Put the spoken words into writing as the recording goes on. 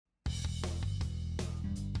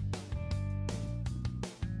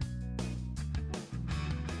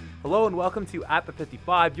Hello and welcome to At the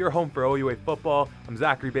 55, your home for OUA football. I'm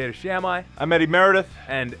Zachary Beta-Shamai. I'm Eddie Meredith.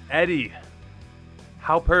 And Eddie,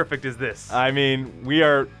 how perfect is this? I mean, we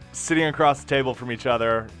are sitting across the table from each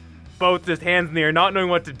other. Both just hands in the air, not knowing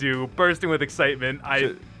what to do, bursting with excitement.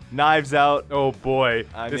 Knives out. Oh boy,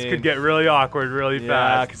 this could get really awkward really fast.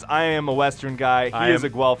 Yeah, because I am a Western guy. He is a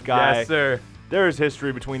Guelph guy. Yes, sir. There is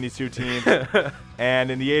history between these two teams.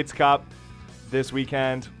 And in the Yates Cup this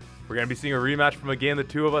weekend, we're going to be seeing a rematch from a game the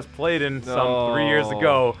two of us played in some 3 years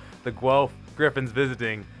ago. The Guelph Griffins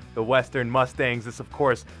visiting the Western Mustangs. This, of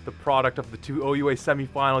course, the product of the two OUA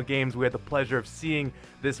semifinal games we had the pleasure of seeing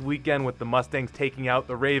this weekend, with the Mustangs taking out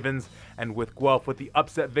the Ravens and with Guelph with the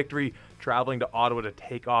upset victory traveling to Ottawa to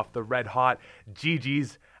take off the red-hot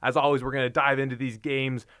GGs. As always, we're going to dive into these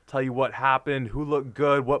games, tell you what happened, who looked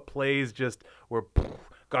good, what plays just were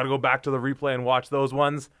got to go back to the replay and watch those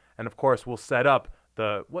ones. And, of course, we'll set up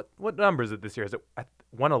the what number is it this year? Is it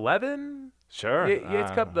 111? Sure.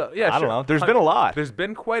 Yates Cup? I don't know. There's been a lot. There's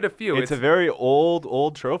been quite a few. It's a very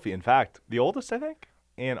old trophy. In fact, the oldest, I think,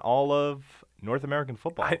 in all of North American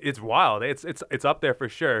football. It's wild. It's up there for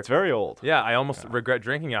sure. It's very old. Yeah, I almost regret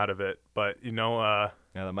drinking out of it, but yeah,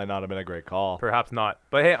 that might not have been a great call. Perhaps not.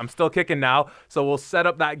 But hey, I'm still kicking now, so we'll set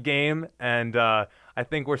up that game, and I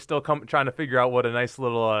think we're still trying to figure out what a nice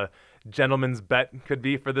little gentleman's bet could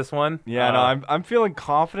be for this one. Yeah, I'm feeling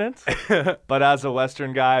confident, but as a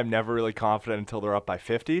Western guy, I'm never really confident until they're up by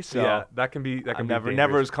 50. So yeah, that can be. I'm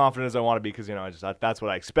never as confident as I want to be, because that's what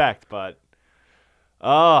I expect. But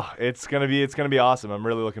it's gonna be awesome. I'm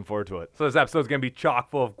really looking forward to it. So this episode's gonna be chock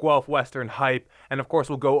full of Guelph Western hype, and of course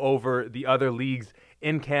we'll go over the other leagues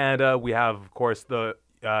in Canada. We have, of course, the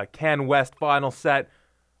Can West final set,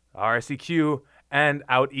 RSEQ, and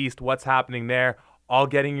out east, what's happening there. All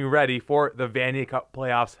getting you ready for the Vanier Cup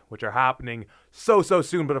playoffs, which are happening so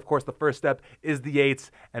soon. But, of course, the first step is the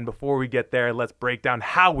Yates. And before we get there, let's break down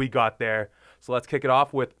how we got there. So let's kick it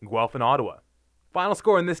off with Guelph and Ottawa. Final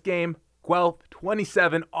score in this game, Guelph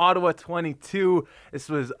 27, Ottawa 22. This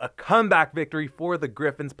was a comeback victory for the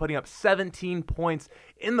Griffins, putting up 17 points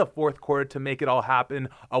in the fourth quarter to make it all happen.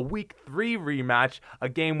 A Week 3 rematch, a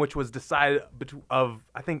game which was decided of,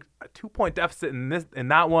 I think, a 2-point deficit in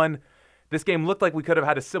that one. This game looked like we could have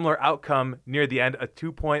had a similar outcome near the end, a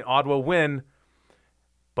 2-point Ottawa win,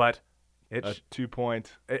 but a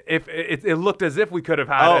 2-point. It looked as if we could have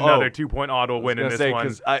had another 2-point Ottawa win in this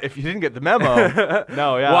one. If you didn't get the memo,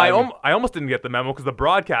 no, yeah. Well, I almost didn't get the memo because the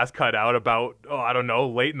broadcast cut out about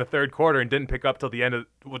late in the third quarter and didn't pick up till the end of.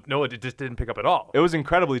 No, it just didn't pick up at all. It was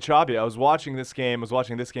incredibly choppy. I was watching this game.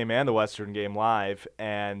 And the Western game live,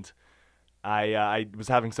 and I was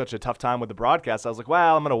having such a tough time with the broadcast. I was like,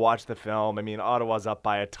 well, I'm going to watch the film. I mean, Ottawa's up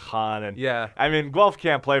by a ton. And yeah. I mean, Guelph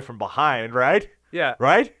can't play from behind, right? Yeah.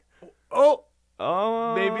 Right? Oh,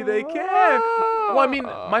 maybe they can. Well, I mean,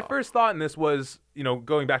 my first thought in this was,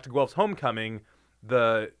 going back to Guelph's homecoming,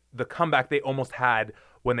 the comeback they almost had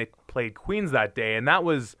when they played Queens that day. And that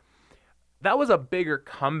was a bigger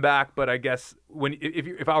comeback, but I guess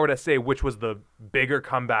if I were to say which was the bigger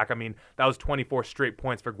comeback, I mean, that was 24 straight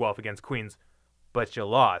points for Guelph against Queens, but you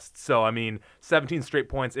lost. So, I mean, 17 straight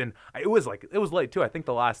points, and it was late too. I think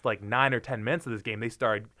the last 9 or 10 minutes of this game, they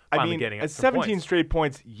started finally getting some 17 points. Straight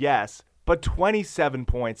points, yes, but 27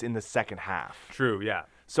 points in the second half. True, yeah.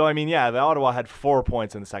 So, I mean, yeah, the Ottawa had 4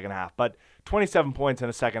 points in the second half, but 27 points in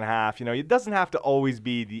the second half, it doesn't have to always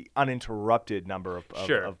be the uninterrupted number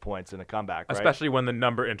of points in a comeback, right? Especially when the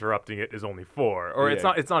number interrupting it is only 4. Or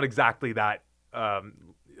it's not exactly that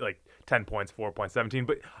 10 points, 4 points, 17.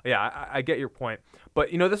 But yeah, I get your point. But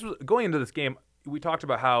this was going into this game, we talked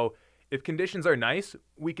about how if conditions are nice,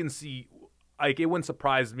 we can see, it wouldn't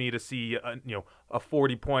surprise me to see a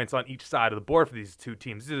 40 points on each side of the board for these two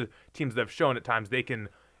teams. These are teams that have shown at times they can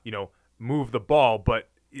move the ball, but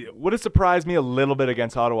would have surprised me a little bit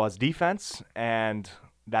against Ottawa's defense and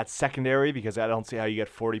that secondary, because I don't see how you get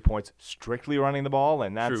 40 points strictly running the ball.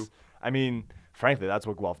 And that's, true. I mean, frankly, that's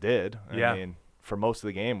what Guelph did. Yeah. I mean, for most of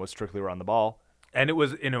the game was strictly run the ball. And it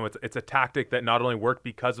was, it's a tactic that not only worked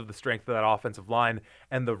because of the strength of that offensive line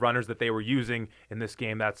and the runners that they were using in this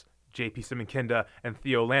game, that's J.P. Simonkinda and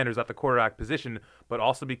Theo Landers at the quarterback position, but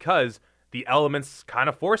also because the elements kind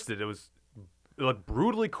of forced it. It looked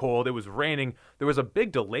brutally cold. It was raining. There was a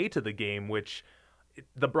big delay to the game, which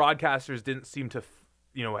the broadcasters didn't seem to,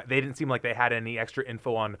 they didn't seem like they had any extra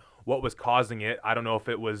info on what was causing it. I don't know if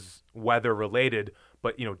it was weather related,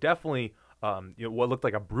 but, definitely what looked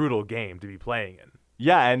like a brutal game to be playing in.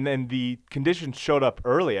 Yeah, and then the conditions showed up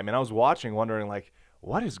early. I mean, I was watching, wondering,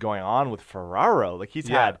 what is going on with Ferraro? He's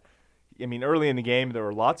had, early in the game, there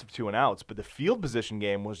were lots of 2-and-outs, but the field position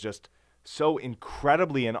game was just so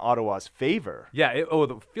incredibly in Ottawa's favor. Yeah.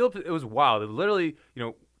 The field, it was wild. It literally,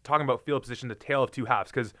 talking about field position, the tale of two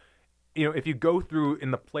halves. Because, if you go through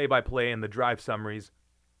in the play-by-play and the drive summaries,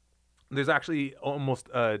 there's actually almost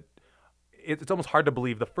it's almost hard to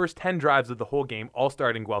believe the first 10 drives of the whole game all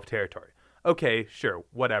start in Guelph territory. Okay, sure,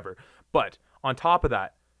 whatever. But on top of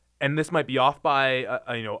that, and this might be off by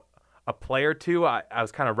a play or two, I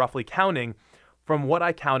was kind of roughly counting. From what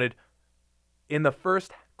I counted, in the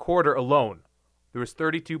first quarter alone, there was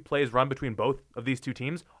 32 plays run between both of these two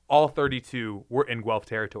teams. All 32 were in Guelph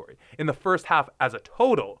territory. In the first half, as a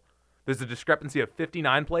total, there's a discrepancy of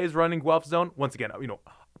 59 plays run in Guelph zone. Once again,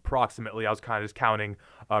 approximately, I was kind of just counting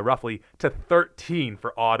roughly, to 13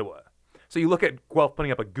 for Ottawa. So you look at Guelph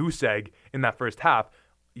putting up a goose egg in that first half.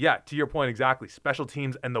 Yeah, to your point exactly. Special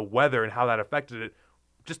teams and the weather and how that affected it,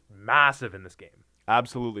 just massive in this game.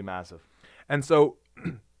 Absolutely massive. And so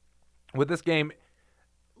with this game,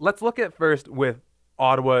 let's look at first with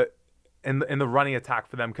Ottawa in the running attack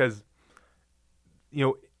for them, because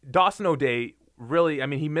Dawson O'Day really,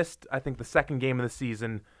 he missed, I think, the second game of the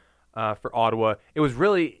season for Ottawa. It was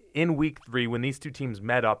really in week 3 when these two teams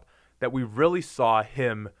met up that we really saw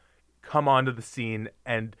him come onto the scene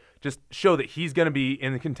and just show that he's going to be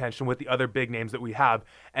in the contention with the other big names that we have.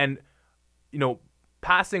 And,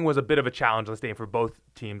 passing was a bit of a challenge on this day for both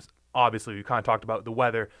teams. Obviously, we kind of talked about the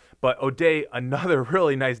weather, but O'Day, another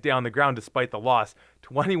really nice day on the ground despite the loss.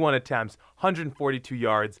 21 attempts, 142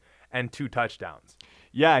 yards, and 2 touchdowns.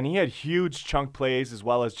 Yeah, and he had huge chunk plays as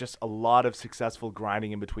well as just a lot of successful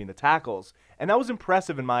grinding in between the tackles. And that was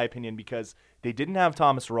impressive in my opinion because they didn't have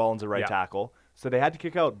Thomas Rollins at right tackle, so they had to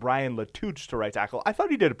kick out Brian Latouche to right tackle. I thought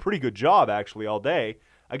he did a pretty good job actually all day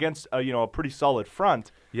against a pretty solid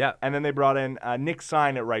front. Yeah. And then they brought in Nick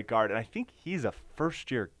Sign at right guard, and I think he's a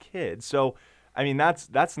first-year kid. So,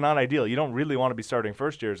 that's not ideal. You don't really want to be starting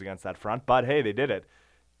first years against that front, but hey, they did it.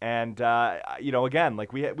 And again,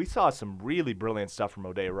 like we saw some really brilliant stuff from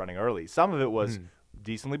O'Day running early. Some of it was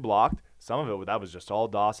decently blocked. Some of it that was just all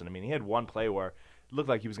Dawson. He had one play where it looked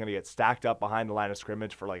like he was going to get stacked up behind the line of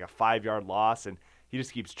scrimmage for like a 5-yard loss, and he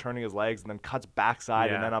just keeps turning his legs and then cuts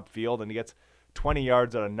backside and then upfield, and he gets 20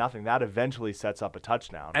 yards out of nothing. That eventually sets up a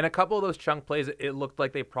touchdown. And a couple of those chunk plays, it looked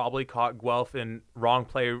like they probably caught Guelph in wrong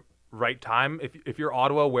play, right time. If you're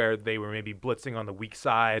Ottawa, where they were maybe blitzing on the weak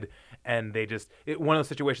side, and they one of those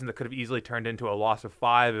situations that could have easily turned into a loss of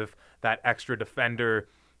 5 if that extra defender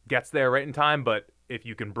gets there right in time. But if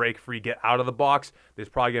you can break free, get out of the box, there's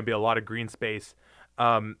probably going to be a lot of green space.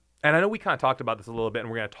 And I know we kind of talked about this a little bit, and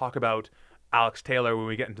we're going to talk about Alex Taylor when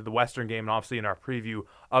we get into the Western game and obviously in our preview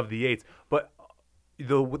of the 8s. But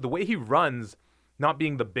the way he runs, not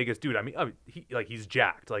being the biggest dude, he's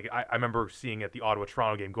jacked. Like I remember seeing at the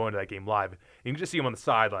Ottawa-Toronto game, going to that game live, you can just see him on the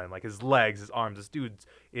sideline, like his legs, his arms. This dude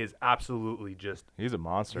is absolutely he's a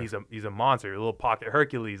monster. He's a monster, a little pocket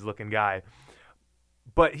Hercules looking guy.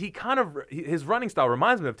 But his running style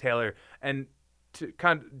reminds me of Taylor, and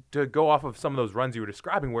to go off of some of those runs you were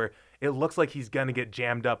describing, where it looks like he's gonna get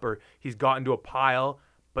jammed up or he's got into a pile,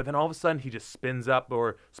 but then all of a sudden he just spins up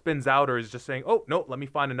or spins out, or is just saying, "Oh no, let me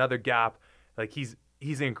find another gap." Like he's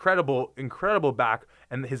an incredible back,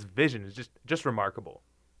 and his vision is just remarkable.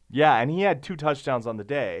 Yeah, and he had 2 touchdowns on the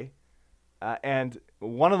day, and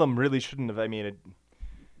one of them really shouldn't have.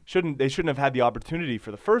 They shouldn't have had the opportunity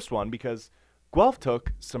for the first one because Guelph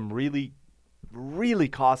took some really, really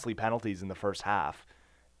costly penalties in the first half,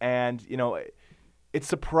 and it's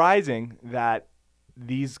surprising that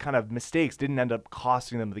these kind of mistakes didn't end up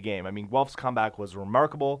costing them the game. Guelph's comeback was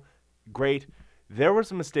remarkable, great. There were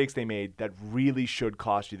some mistakes they made that really should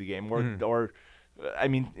cost you the game,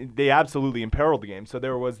 they absolutely imperiled the game. So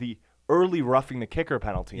there was the early roughing the kicker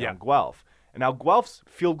penalty on Guelph. And now Guelph's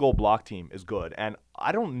field goal block team is good, and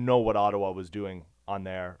I don't know what Ottawa was doing on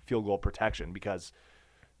their field goal protection because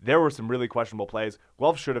there were some really questionable plays.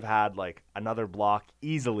 Guelph should have had like another block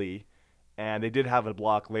easily, and they did have a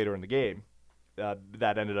block later in the game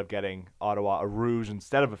that ended up getting Ottawa a rouge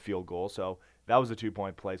instead of a field goal. So that was a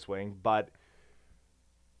 2-point play swing, but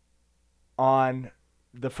on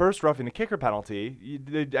the first roughing the kicker penalty,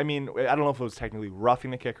 I don't know if it was technically roughing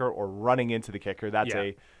the kicker or running into the kicker. That's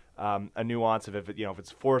a nuance of if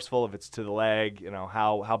it's forceful, if it's to the leg,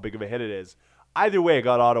 how big of a hit it is. Either way, it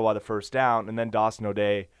got Ottawa the first down, and then Dawson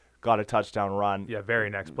O'Day got a touchdown run. Yeah, very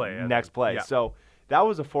next play. Yeah. So that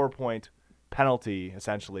was a 4-point penalty,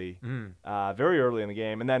 essentially, very early in the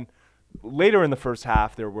game. And then later in the first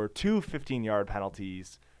half, there were 2 15-yard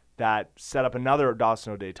penalties that set up another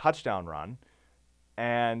Dawson O'Day touchdown run,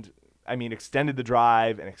 and extended the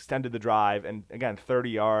drive, and again 30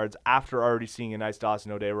 yards after already seeing a nice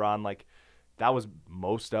Dawson O'Day run. Like that was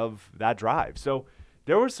most of that drive. So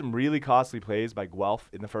there were some really costly plays by Guelph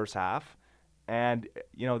in the first half. And,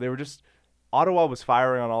 they were just – Ottawa was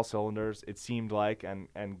firing on all cylinders, it seemed like,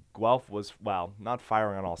 and Guelph was, not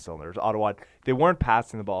firing on all cylinders. Ottawa, they weren't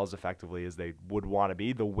passing the ball as effectively as they would want to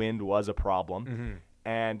be. The wind was a problem. Mm-hmm.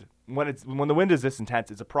 And when the wind is this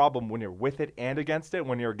intense, it's a problem when you're with it and against it.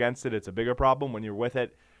 When you're against it, it's a bigger problem. When you're with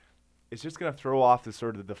it, it's just going to throw off the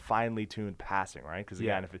sort of the finely tuned passing, right? Because,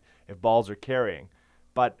 again, if balls are carrying.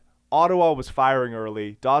 But Ottawa was firing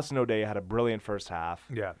early. Dawson O'Day had a brilliant first half.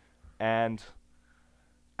 Yeah. And,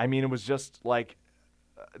 I mean, it was just like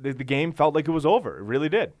the game felt like it was over. It really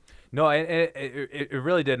did. No, it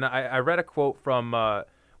really did. And I read a quote from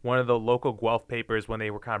one of the local Guelph papers when they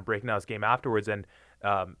were kind of breaking down this game afterwards, and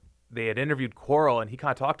they had interviewed Coral, and he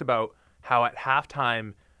kind of talked about how at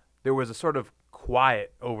halftime there was a sort of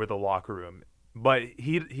quiet over the locker room. But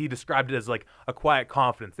he described it as like a quiet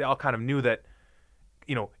confidence. They all kind of knew that,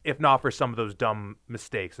 if not for some of those dumb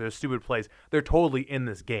mistakes, those stupid plays, they're totally in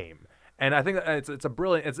this game. And I think that it's a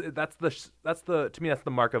brilliant. That's the to me that's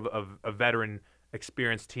the mark of a veteran,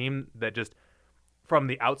 experienced team that just from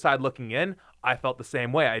the outside looking in, I felt the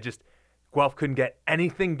same way. Guelph couldn't get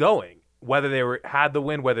anything going, whether they had the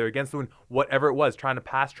win, whether against the win, whatever it was, trying to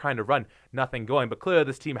pass, trying to run, nothing going. But clearly,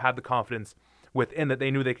 this team had the confidence within that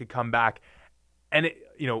they knew they could come back. And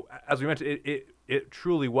as we mentioned, it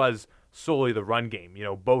truly was solely the run game.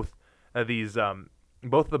 Both of these,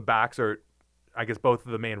 both the backs are. I guess both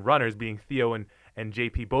of the main runners being Theo and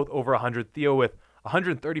JP, both over 100. Theo with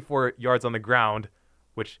 134 yards on the ground,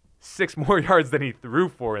 which 6 more yards than he threw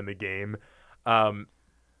for in the game. 1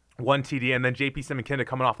 TD, and then JP Simonkinda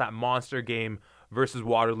coming off that monster game versus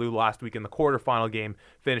Waterloo last week in the quarterfinal game,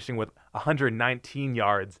 finishing with 119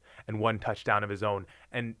 yards and 1 touchdown of his own.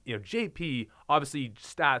 And, JP, obviously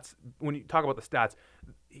stats, when you talk about the stats,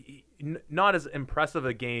 not as impressive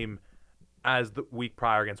a game as the week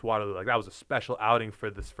prior against Waterloo. Like, that was a special outing for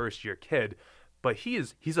this first-year kid. But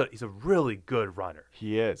he's a really good runner.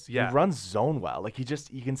 He is. Yeah. He runs zone well. Like,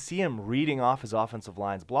 you can see him reading off his offensive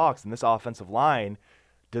line's blocks, and this offensive line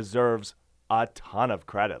deserves a ton of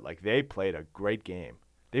credit. Like, they played a great game.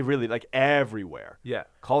 They really, everywhere. Yeah.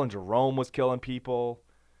 Colin Jerome was killing people.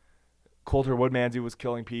 Coulter Woodmansey was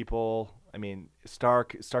killing people. I mean,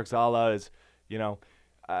 Stark Zala is,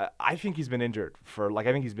 I think he's been injured I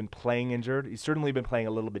think he's been playing injured. He's certainly been playing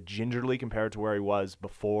a little bit gingerly compared to where he was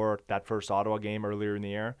before that first Ottawa game earlier in the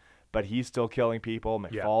year. But he's still killing people.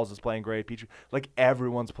 McFalls is playing great. Petrie,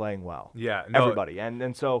 everyone's playing well. Yeah. No, everybody.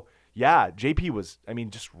 And so, JP was,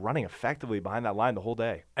 just running effectively behind that line the whole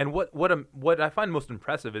day. And what I find most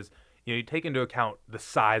impressive is, you take into account the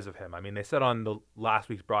size of him. I mean, they said on the last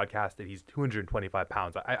week's broadcast that he's 225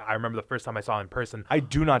 pounds. I remember the first time I saw him in person. I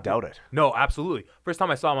do not doubt it. No, absolutely. First time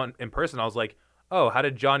I saw him in person, I was like, oh, how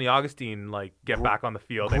did Johnny Augustine get back on the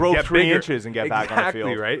field? Grow and get 3 bigger? inches and get back on the field.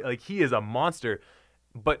 Exactly, right? Like, he is a monster.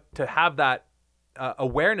 But to have that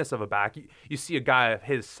awareness of a back, you see a guy of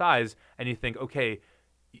his size and you think, okay,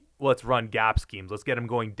 let's run gap schemes. Let's get him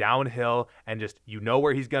going downhill and just,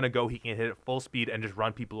 where he's going to go. He can hit it full speed and just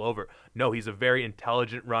run people over. No, he's a very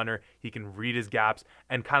intelligent runner. He can read his gaps.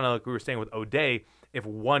 And kind of like we were saying with O'Day, if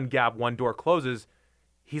one door closes,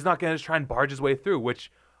 he's not going to try and barge his way through,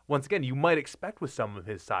 which, once again, you might expect with someone of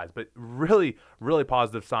his size. But really, really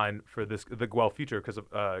positive sign for the Guelph future because,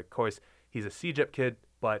 of course, he's a CEGEP kid,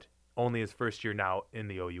 but only his first year now in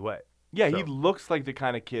the OUA. Yeah, so he looks like the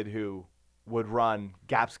kind of kid who would run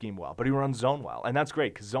gap scheme well, but he runs zone well, and that's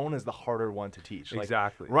great because zone is the harder one to teach.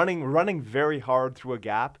 Exactly. Running very hard through a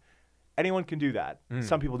gap, anyone can do that.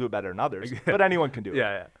 Some people do it better than others, but anyone can do it.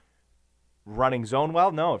 Yeah. Running zone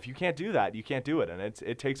well, no. If you can't do that, you can't do it, and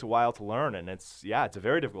it takes a while to learn, and it's a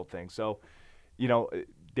very difficult thing. So,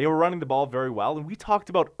 they were running the ball very well, and we talked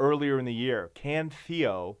about earlier in the year, can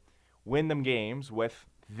Theo win them games with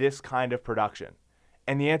this kind of production?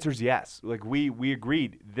 And the answer is yes. Like, we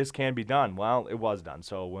agreed this can be done. Well, it was done,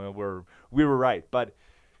 so we were right. But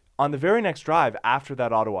on the very next drive after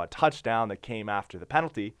that Ottawa touchdown that came after the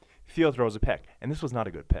penalty, Theo throws a pick, and this was not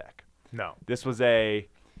a good pick. No. This was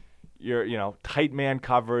tight man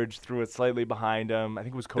coverage, threw it slightly behind him. I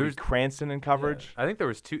think it was Cody Cranston in coverage. Yeah. I think there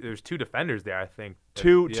was two defenders there, I think.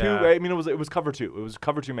 Two. I mean, it was cover 2. It was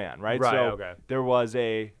cover 2 man, right? Right, so okay. There was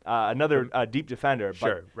another deep defender,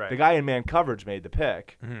 sure, but right. The guy in man coverage made the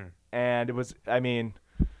pick. Mm-hmm. And it was,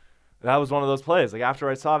 that was one of those plays. Like, after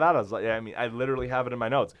I saw that, I was like, I literally have it in my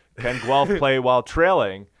notes. Can Guelph play while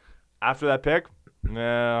trailing? After that pick,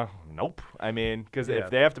 nope. Because if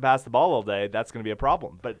they have to pass the ball all day, that's going to be a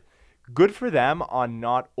problem. But good for them on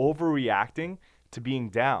not overreacting to being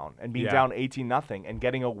down and being down 18-0 and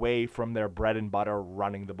getting away from their bread and butter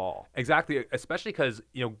running the ball. Exactly, especially because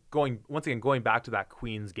going back to that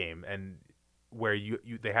Queens game and where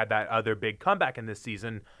they had that other big comeback in this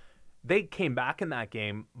season, they came back in that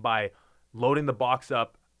game by loading the box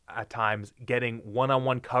up at times, getting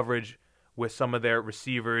one-on-one coverage with some of their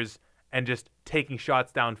receivers, and just taking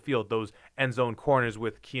shots downfield, those end zone corners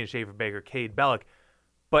with Kean Schaefer-Baker, Cade Bellick.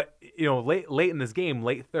 But late in this game,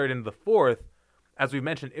 late third into the fourth, as we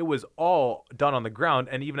mentioned, it was all done on the ground.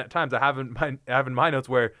 And even at times, I have in my notes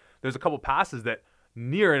where there's a couple passes that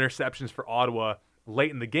near interceptions for Ottawa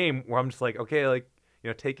late in the game, where I'm just like, okay,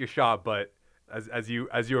 take your shot, but as you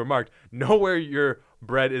remarked, know where your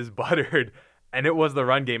bread is buttered, and it was the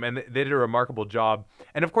run game, and they did a remarkable job.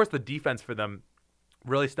 And of course, the defense for them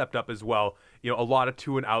really stepped up as well. A lot of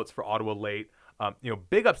 2-and-outs for Ottawa late.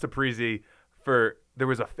 Big ups to Parisi for there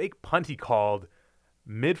was a fake punt he called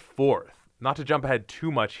mid-fourth. Not to jump ahead too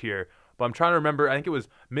much here, but I'm trying to remember. I think it was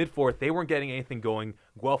mid-fourth. They weren't getting anything going.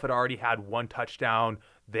 Guelph had already had one touchdown.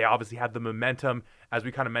 They obviously had the momentum. As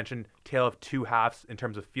we kind of mentioned, tale of two halves in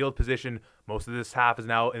terms of field position. Most of this half is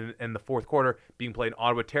now in the fourth quarter being played in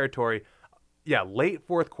Ottawa territory. Yeah, late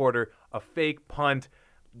fourth quarter, a fake punt,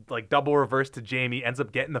 like double reverse to Jamie, ends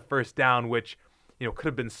up getting the first down, which could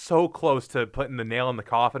have been so close to putting the nail in the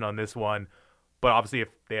coffin on this one. But obviously, if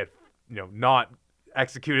they had not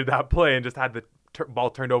executed that play and just had the ball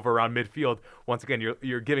turned over around midfield, once again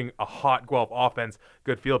you're giving a hot Guelph offense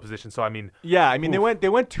good field position. So oof. they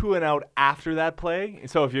went 2-and-out after that play.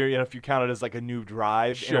 So if you count it as like a new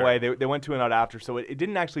drive, sure. In a way they went 2-and-out after, so it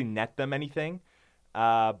didn't actually net them anything,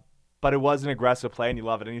 but it was an aggressive play and you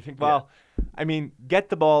love it, and you think, well, get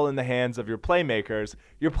the ball in the hands of your playmakers.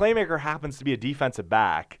 Your playmaker happens to be a defensive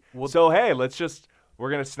back, so hey, we're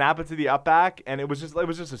gonna snap it to the up back, and it was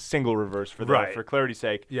just a single reverse for clarity's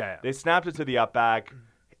sake. Yeah. They snapped it to the up back.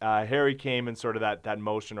 Harry came in sort of that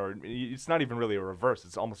motion, or it's not even really a reverse.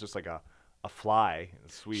 It's almost just like a fly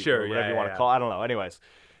sweep, sure, or whatever you want to call it. I don't know. Anyways,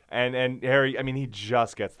 and Harry, he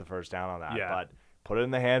just gets the first down on that. Yeah. But put it in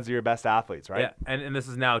the hands of your best athletes, right? Yeah, and this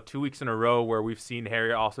is now 2 weeks in a row where we've seen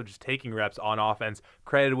Harry also just taking reps on offense,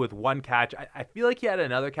 credited with one catch. I feel like he had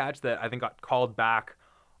another catch that I think got called back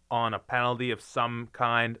on a penalty of some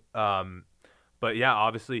kind. But yeah,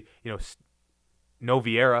 obviously, no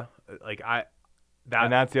Vieira.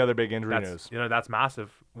 And that's the other big injury news. That's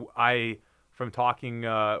massive. From talking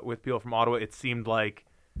with people from Ottawa, it seemed like,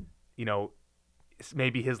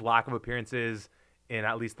 maybe his lack of appearances in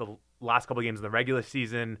at least the last couple of games in the regular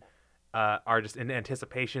season are just in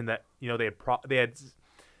anticipation that they had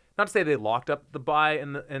not to say they locked up the bye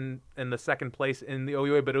in the second place in the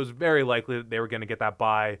OUA, but it was very likely that they were going to get that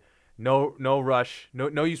bye. No rush,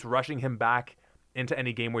 no use rushing him back into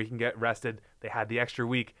any game where he can get rested. They had the extra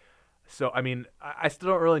week. So, I still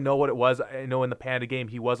don't really know what it was. I know in the Panda game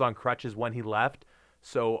he was on crutches when he left,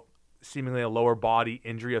 so seemingly a lower body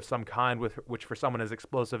injury of some kind, which for someone as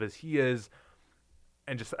explosive as he is,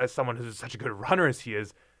 and just as someone who's such a good runner as he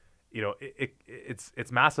is,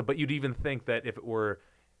 it's massive. But you'd even think that if it were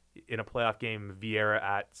in a playoff game, Vieira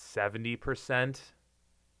at 70%,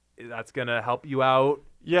 that's gonna help you out.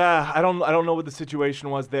 Yeah, I don't know what the situation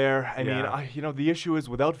was there. The issue is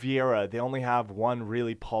without Vieira, they only have one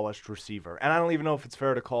really polished receiver, and I don't even know if it's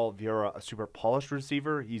fair to call Vieira a super polished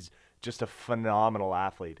receiver. He's just a phenomenal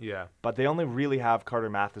athlete. Yeah. But they only really have Carter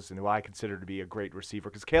Matheson, who I consider to be a great receiver,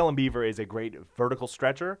 because Kalen Beaver is a great vertical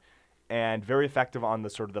stretcher and very effective on the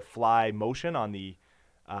sort of the fly motion on the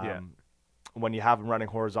when you have him running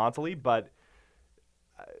horizontally,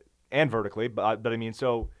 and vertically.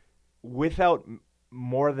 So without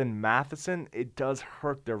more than Matheson, it does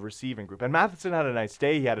hurt their receiving group. And Matheson had a nice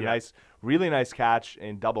day. He had a really nice catch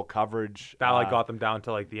in double coverage. That got them down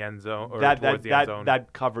to the end zone or towards the end zone.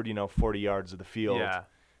 That covered 40 yards of the field. Yeah.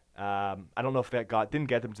 I don't know if that didn't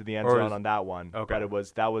get them to the end zone on that one, okay.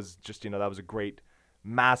 But that was just that was a great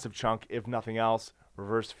massive chunk, if nothing else,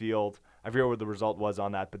 reverse field. I forget what the result was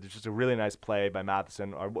on that, but it's just a really nice play by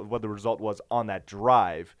Matheson, or what the result was on that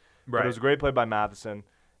drive. Right. But it was a great play by Matheson,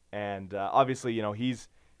 and obviously,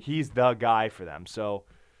 he's the guy for them. So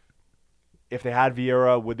if they had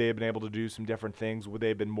Vieira, would they have been able to do some different things? Would they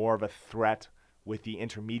have been more of a threat with the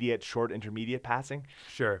short intermediate passing?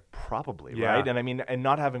 Sure. Probably, yeah. right? And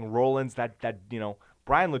not having Rollins,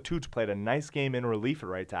 Brian Latouche played a nice game in relief at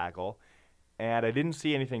right tackle, and I didn't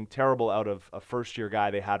see anything terrible out of a first-year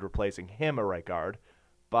guy they had replacing him at right guard.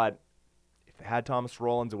 But if they had Thomas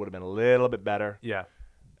Rollins, it would have been a little bit better. Yeah.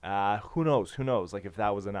 Who knows? Who knows? Like if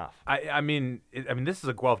that was enough. I mean, this is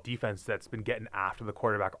a Guelph defense that's been getting after the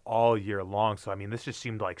quarterback all year long. So I mean, this just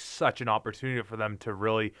seemed like such an opportunity for them to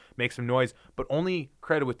really make some noise. But only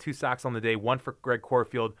credit with 2 sacks on the day, one for Greg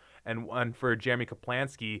Corfield and one for Jeremy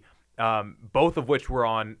Kaplansky, both of which were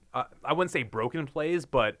on I wouldn't say broken plays,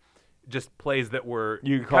 but just plays that were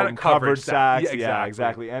you call them covered sacks. Yeah,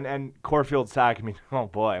 exactly. And Corfield's sack. I mean, oh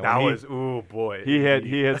boy, he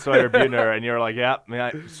hit Sawyer Buhner, and you're like, yeah,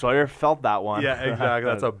 man, Sawyer felt that one. Yeah, exactly.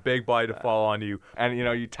 That's a big body to fall on you. And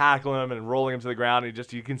you tackle him and rolling him to the ground,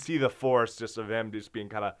 and you can see the force just of him just being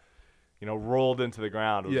kind of, rolled into the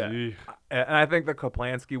ground. And I think the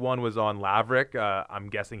Kaplansky one was on Laverick. I'm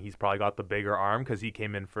guessing he's probably got the bigger arm because he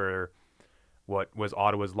came in for what was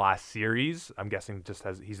Ottawa's last series. I'm guessing just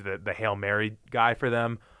he's the Hail Mary guy for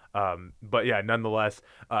them. But yeah, nonetheless,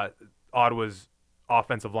 Ottawa's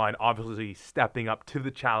offensive line obviously stepping up to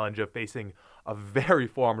the challenge of facing a very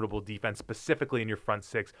formidable defense, specifically in your front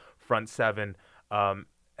 6, front 7, and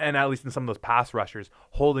at least in some of those pass rushers,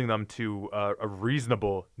 holding them to a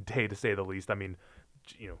reasonable day, to say the least. I mean,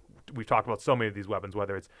 we've talked about so many of these weapons,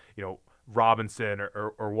 whether it's, Robinson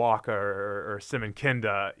or Walker or Simon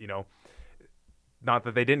Kinda, not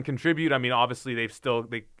that they didn't contribute. I mean, obviously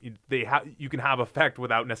you can have effect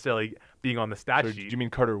without necessarily being on the stat sheet. Did you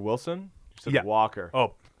mean Carter Wilson? You said Yeah. Walker.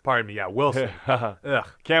 Oh, pardon me. Yeah, Wilson. Ugh.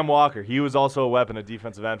 Cam Walker. He was also a weapon at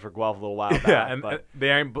defensive end for Guelph a little while back. Yeah, and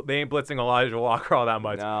they ain't blitzing Elijah Walker all that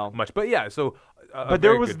much. No. But yeah, so. But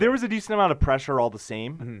there was a decent amount of pressure all the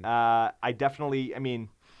same. Mm-hmm.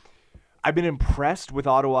 I've been impressed with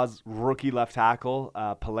Ottawa's rookie left tackle,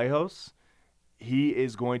 Palejos. He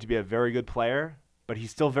is going to be a very good player, but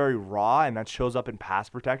he's still very raw, and that shows up in pass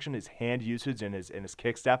protection. His hand usage and his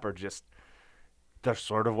kick step are just, they're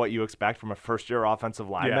sort of what you expect from a first-year offensive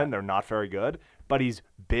lineman. Yeah. They're not very good, but he's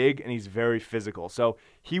big and he's very physical. So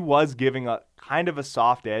he was giving a kind of a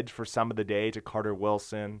soft edge for some of the day to Carter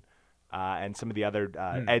Wilson and some of the other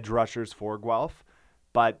edge rushers for Guelph,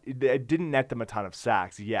 but it didn't net them a ton of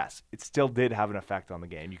sacks. Yes, it still did have an effect on the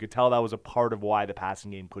game. You could tell that was a part of why the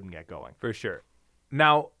passing game couldn't get going. For sure.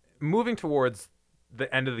 Now, moving towards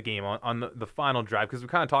the end of the game on the final drive, because we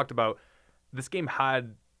kind of talked about this game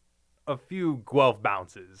had a few Guelph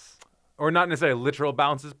bounces, or not necessarily literal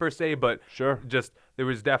bounces per se, but Sure. just there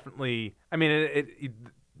was definitely. I mean,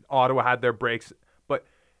 Ottawa had their breaks, but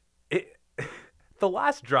the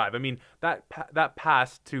last drive. I mean, that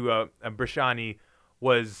pass to Brashani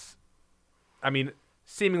was, I mean,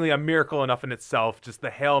 seemingly a miracle enough in itself. Just the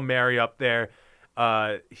Hail Mary up there.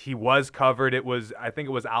 He was covered. I think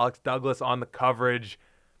it was Alex Douglas on the coverage.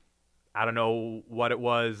 I don't know what it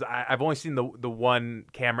was. I've only seen the one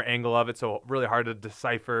camera angle of it, so really hard to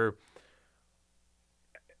decipher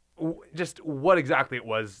just what exactly it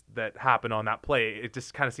was that happened on that play. It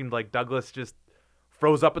just kind of seemed like Douglas just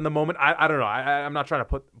froze up in the moment. I don't know. I'm not trying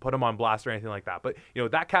to put him on blast or anything like that. But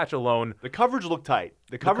that catch alone, the coverage looked tight.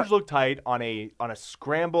 The coverage looked tight on a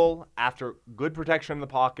scramble after good protection in the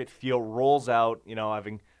pocket. Theo rolls out,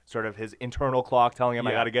 having sort of his internal clock telling him,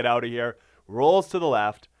 I got to get out of here. Rolls to the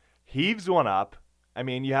left, heaves one up. I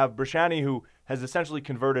mean, you have Brashani, who has essentially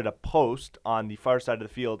converted a post on the far side of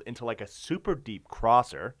the field into like a super deep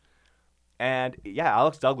crosser. And yeah,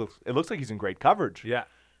 Alex Douglas, it looks like he's in great coverage. Yeah.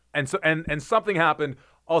 And so and something happened,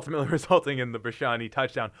 ultimately resulting in the Brashani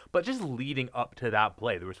touchdown. But just leading up to that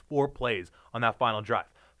play, there was 4 plays on that final drive.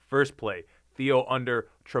 First play, Theo under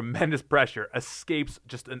tremendous pressure escapes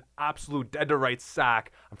just an absolute dead to right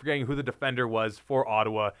sack. I'm forgetting who the defender was for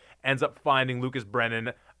Ottawa. Ends up finding Lucas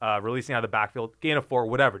Brennan, releasing out of the backfield, gain of 4,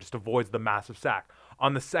 whatever, just avoids the massive sack.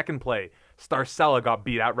 On the second play, Starcella got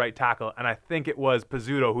beat at right tackle, and I think it was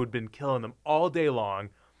Pizzuto who'd been killing them all day long.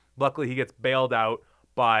 Luckily, he gets bailed out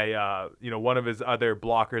by one of his other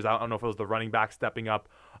blockers. I don't know if it was the running back stepping up,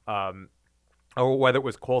 or whether it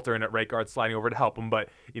was Coulter and at right guard sliding over to help him. But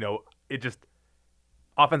it just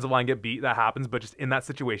offensive line get beat. That happens. But just in that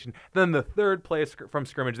situation, then the third play from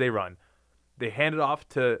scrimmage they run, they hand it off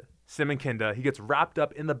to Simon Kinda. He gets wrapped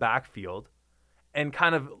up in the backfield, and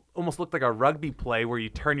kind of almost looked like a rugby play where you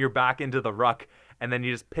turn your back into the ruck and then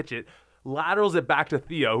you just pitch it, laterals it back to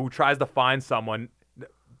Theo, who tries to find someone.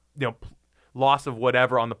 Loss of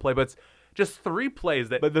whatever on the play, but it's just 3 plays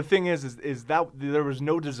that. But the thing is that there was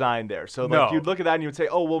no design there. So you'd look at that and you would say,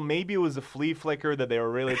 oh well, maybe it was a flea flicker that they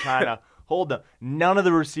were really trying to hold them. None of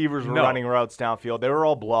the receivers were running routes downfield. They were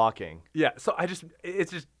all blocking. Yeah, so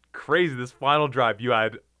it's just crazy. This final drive, you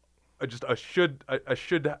had just a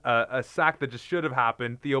sack that just should have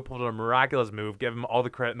happened. Theo pulled a miraculous move, give him all the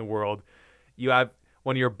credit in the world. You have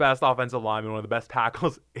one of your best offensive linemen, one of the best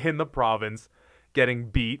tackles in the province, getting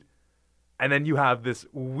beat. and then you have this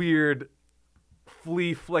weird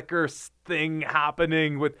flea flicker thing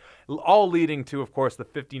happening with all leading to, of course, the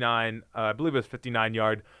 59, I believe it was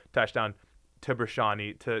 59-yard touchdown to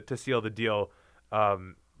Brashani to seal the deal.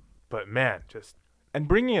 But man, just And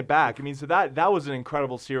bringing it back, I mean, so that was an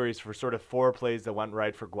incredible series for sort of 4 plays that went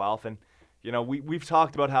right for Guelph. And, you know, we've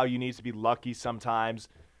talked about how you need to be lucky sometimes.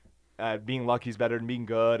 Being lucky is better than being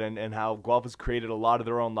good, and how Guelph has created a lot of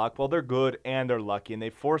their own luck. Well, they're good and they're lucky, and they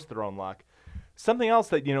forced their own luck. Something else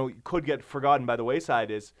that, you know, could get forgotten by the wayside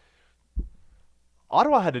is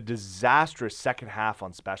Ottawa had a disastrous second half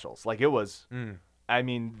on specials. Like, it was, I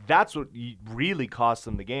mean, that's what really cost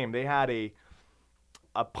them the game. They had a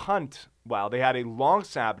punt, they had a long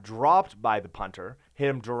snap dropped by the punter, hit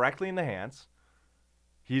him directly in the hands.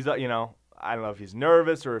 He's, you know, I don't know if he's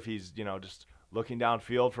nervous or if he's, you know, just looking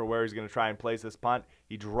downfield for where he's going to try and place this punt.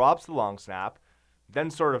 He drops the long snap, then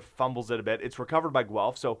sort of fumbles it a bit. It's recovered by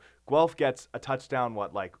Guelph. So Guelph gets a touchdown,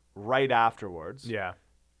 right afterwards. yeah.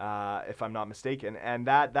 If I'm not mistaken. And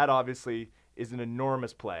that obviously is an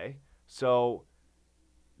enormous play. So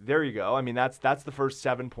there you go. I mean, that's the first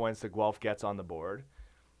 7 points that Guelph gets on the board.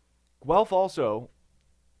 Guelph also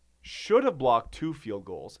should have blocked 2 field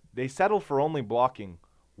goals. They settled for only blocking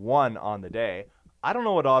 1 on the day. I don't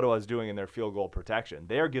know what Ottawa is doing in their field goal protection.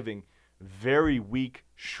 They are giving very weak,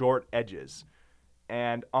 short edges.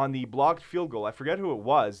 And on the blocked field goal, I forget who it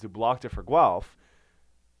was who blocked it for Guelph.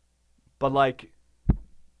 But,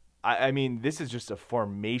 I mean, this is just a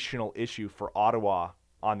formational issue for Ottawa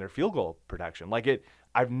on their field goal protection.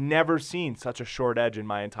 I've never seen such a short edge in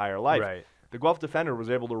my entire life. Right. The Guelph defender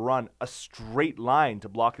was able to run a straight line to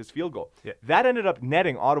block this field goal. Yeah. That ended up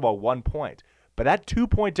netting Ottawa 1 point. But that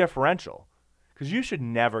 2-point differential, because you should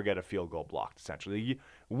never get a field goal blocked, essentially.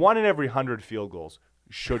 1 in every 100 field goals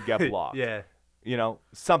should get blocked. Yeah. You know,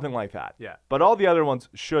 something like that. Yeah. But all the other ones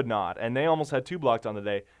should not. And they almost had 2 blocked on the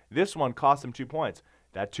day. This one cost them 2 points.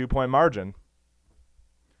 That 2-point margin,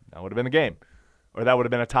 that would have been the game. Or that would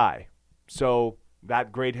have been a tie. So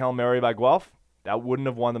that great Hail Mary by Guelph, that wouldn't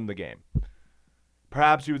have won them the game.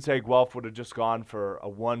 Perhaps you would say Guelph would have just gone for a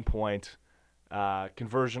 1-point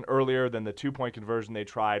conversion earlier than the 2-point conversion they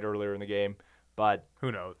tried earlier in the game. But Who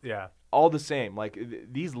knows? Yeah. all the same,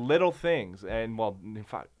 these little things, and, in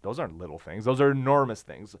fact, those aren't little things. Those are enormous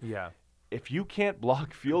things. Yeah. If you can't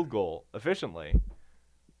block field goal efficiently,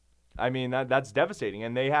 I mean, that's devastating.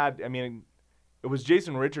 And they had, I mean, it was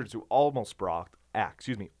Jason Richards who almost blocked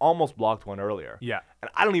one earlier. Yeah.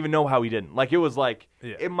 And I don't even know how he didn't. It was Yeah.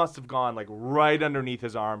 it must have gone right underneath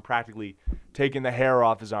his arm, practically taking the hair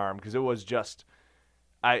off his arm, because it was just,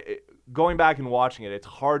 going back and watching it, it's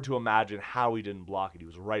hard to imagine how he didn't block it. He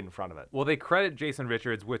was right in front of it. Well, they credit Jason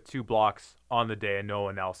Richards with 2 blocks on the day and no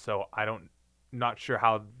one else, so not sure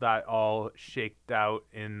how that all shaked out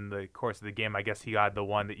in the course of the game. I guess he got the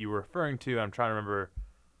one that you were referring to. I'm trying to remember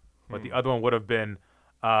what the other one would have been.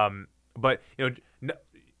 But, you know,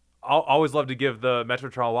 I'll always love to give the Metro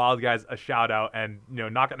Toronto Wild guys a shout out, and, you know,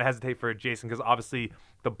 not going to hesitate for Jason, because obviously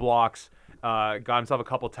the blocks, got himself a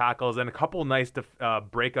couple tackles and a couple nice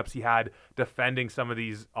breakups he had defending some of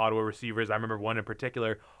these Ottawa receivers. I remember one in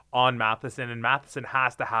particular on Matheson, and Matheson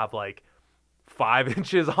has to have 5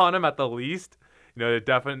 inches on him at the least. You know, a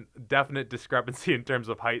definite discrepancy in terms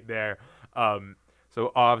of height there.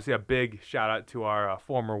 So obviously a big shout out to our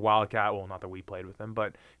former Wildcat. Well, not that we played with him,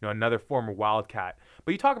 but, you know, another former Wildcat.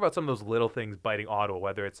 But you talk about some of those little things biting Ottawa,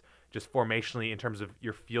 whether it's just formationally in terms of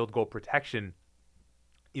your field goal protection.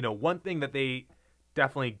 You know, one thing that they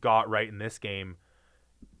definitely got right in this game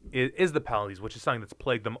is the penalties, which is something that's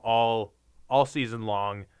plagued them all season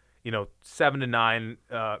long. You know, 7 to 9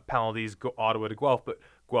 penalties go Ottawa to Guelph, but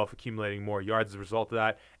Guelph accumulating more yards as a result of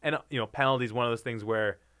that. And, you know, penalties, one of those things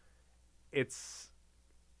where it's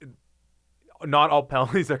not all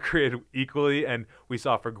penalties are created equally, and we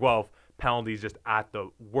saw for Guelph penalties just at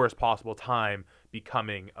the worst possible time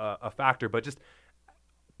becoming a factor. But just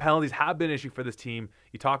penalties have been an issue for this team.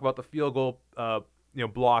 You talk about the field goal,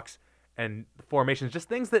 blocks and formations, just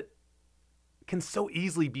things that can so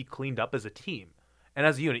easily be cleaned up as a team and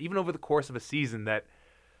as a unit, even over the course of a season. That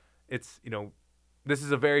it's, you know, this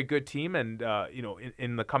is a very good team, and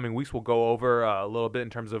in the coming weeks we'll go over a little bit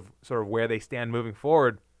in terms of sort of where they stand moving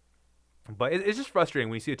forward. But it's just frustrating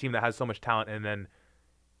when you see a team that has so much talent and then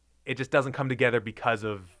it just doesn't come together because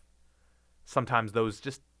of sometimes those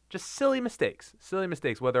just silly mistakes,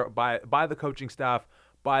 whether by the coaching staff,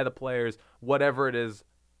 by the players, whatever it is,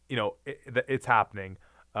 you know, it's happening.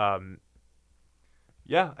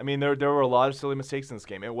 Yeah, I mean, there were a lot of silly mistakes in this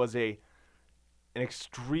game. It was an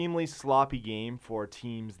extremely sloppy game for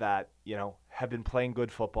teams that, you know, have been playing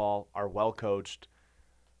good football, are well coached,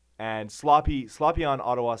 and sloppy on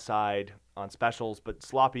Ottawa's side on specials, but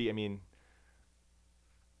sloppy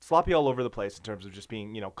all over the place in terms of just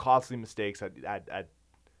being, costly mistakes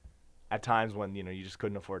at times when, you just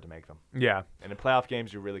couldn't afford to make them. Yeah. And in playoff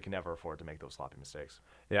games, you really can never afford to make those sloppy mistakes.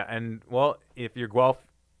 Yeah, and, well, if you're Guelph,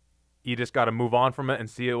 you just got to move on from it and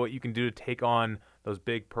see what you can do to take on those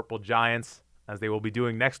big purple giants, as they will be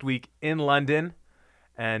doing next week in London.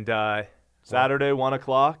 And Saturday, 1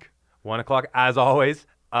 o'clock. 1 o'clock, as always.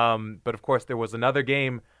 But, of course, there was another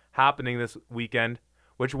game happening this weekend,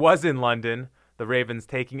 which was in London. The Ravens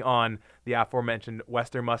taking on the aforementioned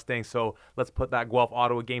Western Mustangs. So let's put that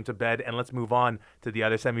Guelph-Ottawa game to bed, and let's move on to the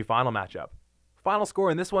other semifinal matchup. Final score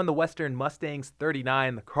in this one, the Western Mustangs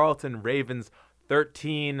 39, the Carleton Ravens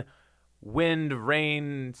 13. Wind,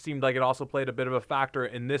 rain seemed like it also played a bit of a factor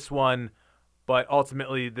in this one, but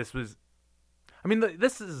ultimately this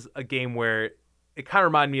is a game where it kind of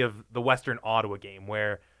reminded me of the Western Ottawa game,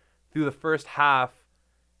 where through the first half,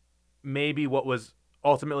 maybe what was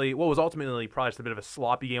ultimately probably just a bit of a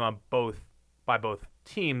sloppy game by both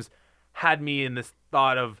teams, had me in this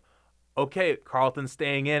thought of, okay, Carleton's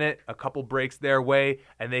staying in it, a couple breaks their way,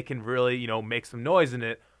 and they can really, make some noise in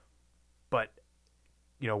it. But,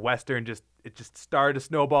 Western just started to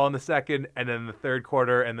snowball in the second, and then the third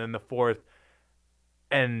quarter, and then the fourth.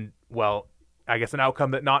 And, well, I guess an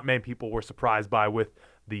outcome that not many people were surprised by, with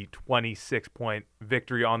the 26-point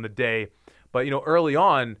victory on the day. But, early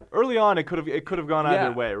on, it could have gone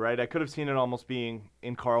either way, right? I could have seen it almost being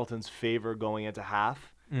in Carleton's favor going into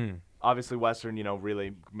half. Obviously, Western,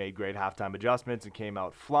 really made great halftime adjustments and came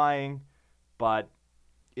out flying. But,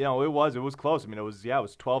 it was close. It was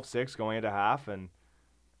 12-6 going into half, and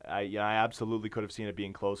I absolutely could have seen it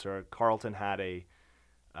being closer. Carleton had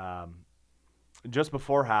just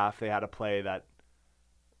before half, they had a play that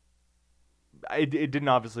it didn't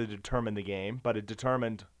obviously determine the game, but it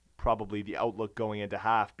determined probably the outlook going into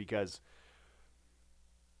half, because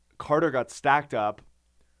Carter got stacked up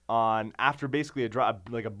on after basically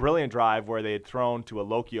a brilliant drive where they had thrown to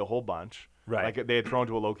Aloki a whole bunch. Right. Like they had thrown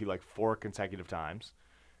to Aloki like 4 consecutive times,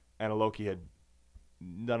 and Aloki had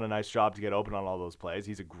done a nice job to get open on all those plays.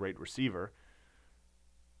 He's a great receiver.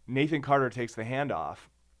 Nathan Carter takes the handoff,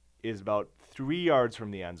 is about 3 yards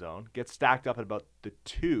from the end zone, gets stacked up at about the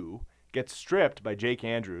 2, gets stripped by Jake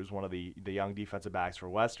Andrews, one of the young defensive backs for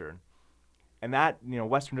Western. And that,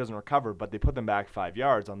 Western doesn't recover, but they put them back 5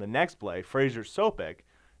 yards. On the next play, Fraser Sopik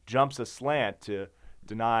jumps a slant to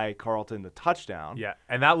deny Carleton the touchdown. Yeah,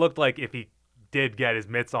 and that looked like if he did get his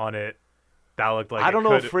mitts on it, that looked like I don't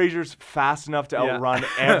know if Fraser's fast enough to outrun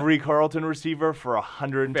every Carleton receiver for a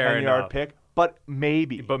 110-yard pick, but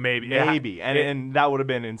maybe. And that would have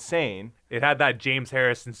been insane. It had that James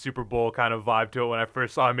Harrison Super Bowl kind of vibe to it when I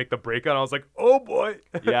first saw him make the breakout. I was like, oh, boy.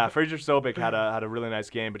 Yeah, Fraser Sopik had a really nice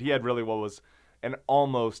game, but he had really what was an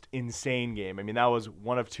almost insane game. That was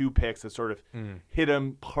one of 2 picks that sort of hit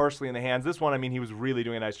him partially in the hands. This one, he was really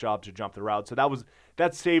doing a nice job to jump the route. So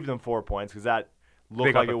that saved them 4 points, because that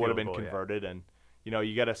looked like it would have been converted. Yeah. And,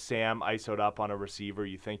 you get a Sam ISO'd up on a receiver.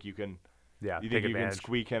 You think you can can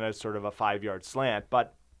squeak in a sort of a 5-yard slant.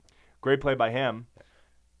 But great play by him.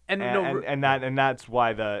 And that's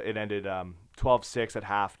why it ended 12-6 at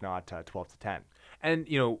half, not 12-10. And,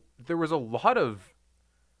 there was a lot of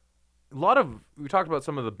we talked about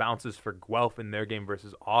some of the bounces for Guelph in their game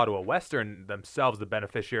versus Ottawa. Western themselves, the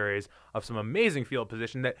beneficiaries of some amazing field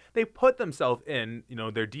position that they put themselves in.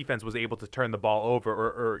 Their defense was able to turn the ball over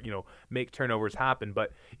or make turnovers happen.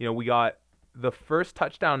 But, we got the first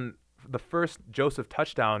touchdown, the first Joseph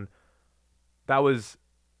touchdown. That was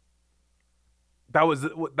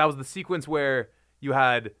the sequence where you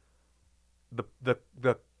had the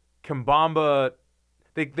Kimbamba.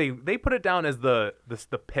 They put it down as the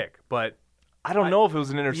pick, but I don't know if it was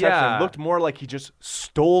an interception. Yeah. It looked more like he just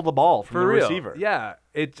stole the ball from the receiver. Yeah,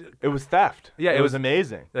 it was theft. Yeah, it was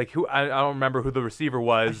amazing. Like I don't remember who the receiver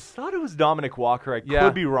was. I thought it was Dominic Walker. I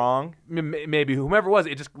could be wrong. Maybe whomever it was.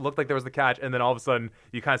 It just looked like there was the catch, and then all of a sudden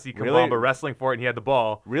you kind of see Kimbamba wrestling for it, and he had the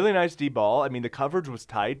ball. Really nice deep ball. The coverage was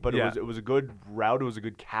tight, but it was a good route. It was a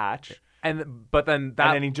good catch. But then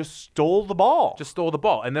he just stole the ball.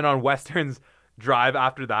 And then on Western's drive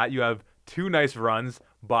after that, you have 2 nice runs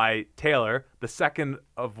by Taylor, the second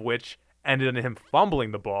of which ended in him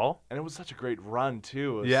fumbling the ball. And it was such a great run,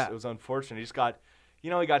 too. It was unfortunate. He just got, he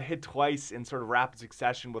got hit twice in sort of rapid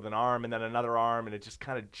succession with an arm and then another arm, and it just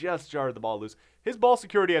kind of jarred the ball loose. His ball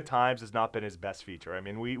security at times has not been his best feature.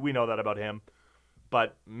 We know that about him.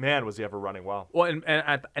 But, man, was he ever running well. Well, and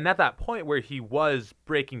at that point where he was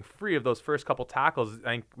breaking free of those first couple tackles, I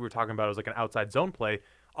think we were talking about it was like an outside zone play,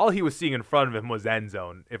 all he was seeing in front of him was end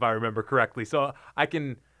zone, if I remember correctly. So I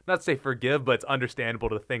can not to say forgive, but it's understandable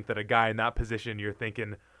to think that a guy in that position, you're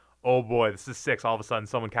thinking, oh boy, this is 6. All of a sudden,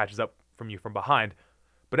 someone catches up from you from behind.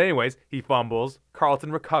 But anyways, he fumbles.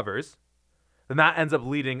 Carleton recovers. Then that ends up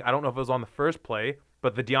leading, I don't know if it was on the first play,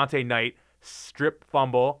 but the Deontay Knight strip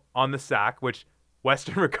fumble on the sack, which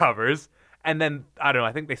Western recovers. And then, I don't know,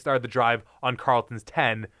 I think they started the drive on Carleton's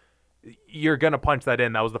 10. You're going to punch that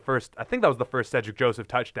in. That was the first, I think that was the first Cedric Joseph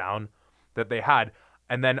touchdown that they had.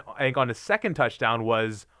 And then I think on his second touchdown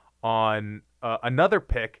was on another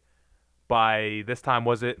pick by, this time,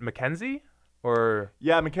 was it McKenzie? Or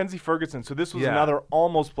yeah, Mackenzie Ferguson. So this was another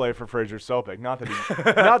almost play for Fraser Sopik. Not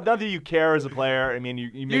that not that you care as a player. I mean,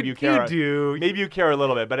 maybe you care. You do. Maybe you care a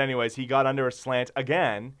little bit. But anyways, he got under a slant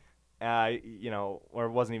again. Or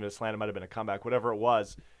it wasn't even a slant. It might have been a comeback. Whatever it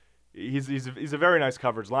was. He's a very nice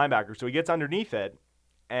coverage linebacker. So he gets underneath it,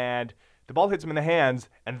 and the ball hits him in the hands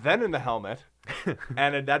and then in the helmet,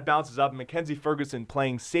 and that bounces up. Mackenzie Ferguson,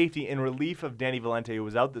 playing safety in relief of Danny Valente, who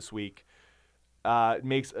was out this week,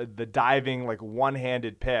 makes the diving, like,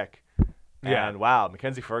 one-handed pick. Yeah. And wow,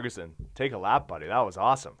 Mackenzie Ferguson, take a lap, buddy. That was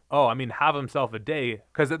awesome. Oh, I mean, have himself a day.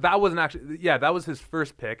 Because that wasn't actually, that was his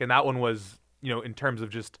first pick. And that one was, in terms of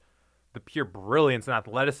just the pure brilliance and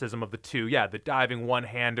athleticism of the two. Yeah, the diving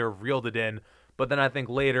one-hander, reeled it in. But then I think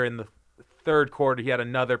later in the third quarter, he had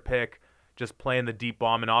another pick, just playing the deep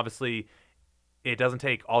bomb. And obviously, it doesn't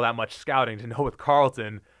take all that much scouting to know with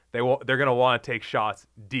Carleton, they're going to want to take shots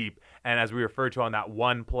deep. And as we referred to on that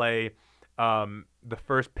one play, the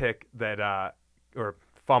first pick that, or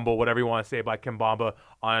fumble, whatever you want to say, by Kimbamba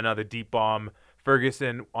on another deep bomb.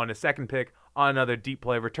 Ferguson on his second pick on another deep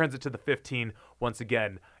play, returns it to the 15. Once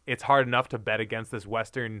again, it's hard enough to bet against this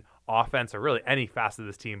Western offense, or really any facet of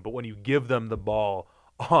this team. But when you give them the ball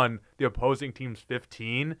on the opposing team's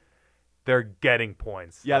 15, they're getting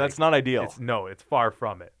points. Yeah, that's not ideal. It's far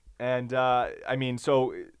from it. And,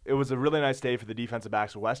 so it was a really nice day for the defensive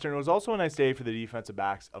backs of Western. It was also a nice day for the defensive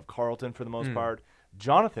backs of Carleton for the most part.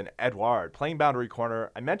 Jonathan Edouard, playing boundary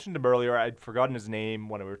corner. I mentioned him earlier. I'd forgotten his name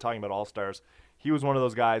when we were talking about All-Stars. He was one of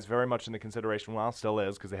those guys very much in the consideration. Well, still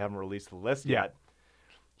is, because they haven't released the list yet.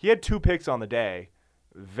 He had 2 picks on the day.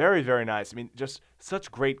 Very, very nice. I mean, just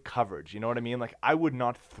such great coverage. You know what I mean? Like, I would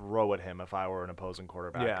not throw at him if I were an opposing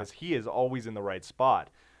quarterback, because he is always in the right spot.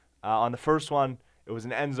 On the first one, it was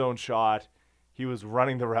an end zone shot. He was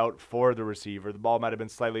running the route for the receiver. The ball might have been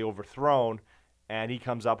slightly overthrown, and he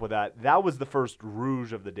comes up with that. That was the first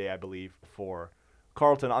rouge of the day, I believe, for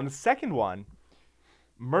Carleton. On the second one,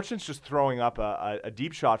 Merchant's just throwing up a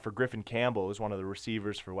deep shot for Griffin Campbell, who's one of the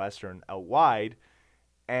receivers for Western, out wide.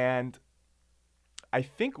 And I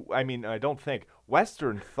don't think,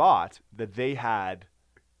 Western thought that they had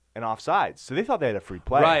an offside. So they thought they had a free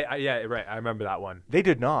play. Right, right. I remember that one. They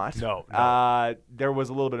did not. No. There was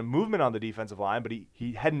a little bit of movement on the defensive line, but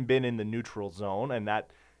he hadn't been in the neutral zone, and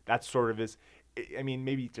that sort of is, I mean,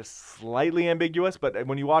 maybe just slightly ambiguous, but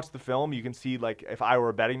when you watch the film, you can see, like, if I were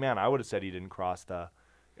a betting man, I would have said he didn't cross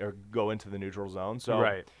or go into the neutral zone. So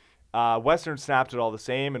right. Western snapped it all the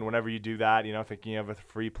same, and whenever you do that, thinking of a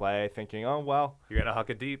free play, thinking, oh, well. You're going to huck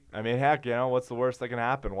it deep. I mean, heck, what's the worst that can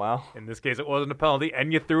happen? Well. In this case, it wasn't a penalty,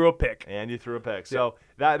 and you threw a pick. So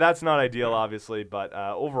that's not ideal, obviously, but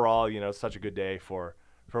overall, such a good day for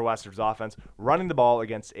Western's offense, running the ball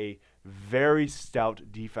against a very stout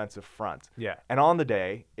defensive front. Yeah. And on the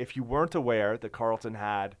day, if you weren't aware that Carleton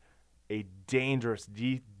had a dangerous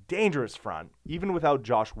front, even without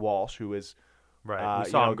Josh Walsh, who is right. We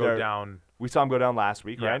saw him go down. We saw him go down last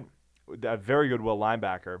week, right? A very good will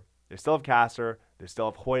linebacker. They still have Castor. They still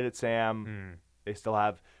have Hoyt at Sam. They still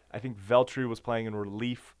have, I think Veltri was playing in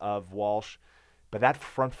relief of Walsh. But that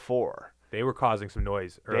front four, they were causing some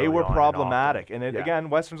noise early They were on problematic. And again,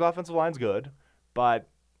 Western's offensive line's good, but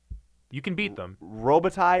you can beat them.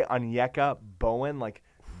 Robitaille, Onyeka, Bowen, like,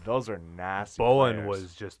 those are nasty Bowen players.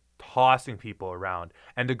 was just tossing people around.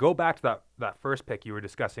 And to go back to that first pick you were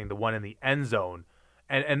discussing, the one in the end zone,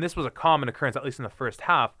 and this was a common occurrence, at least in the first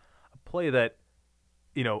half, a play that,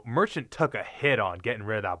 Merchant took a hit on getting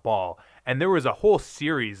rid of that ball. And there was a whole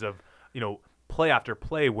series of, play after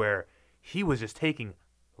play where he was just taking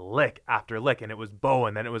lick after lick, and it was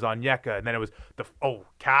Bowen, then it was Onyeka, and then it was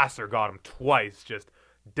Castor got him twice, just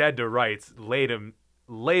dead to rights, laid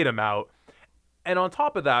him out. And on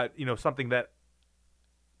top of that, something that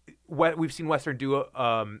we've seen Western do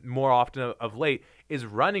more often of late is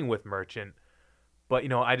running with Merchant. But,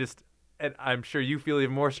 and I'm sure you feel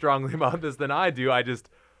even more strongly about this than I do.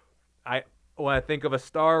 When I think of a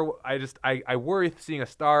star, I worry seeing a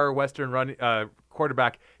star Western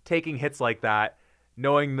quarterback taking hits like that,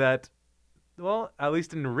 knowing that, well, at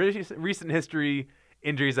least in recent history,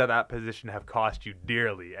 injuries at that position have cost you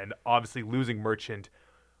dearly, and obviously losing Merchant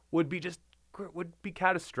would be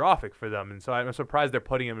catastrophic for them. And so I'm surprised they're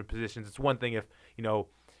putting him in positions. It's one thing if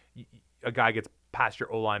a guy gets past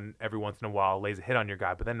your O-line every once in a while, lays a hit on your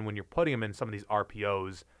guy, but then when you're putting him in some of these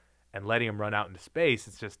RPOs and letting him run out into space,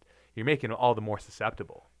 it's just you're making him all the more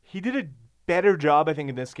susceptible. He did a better job, I think,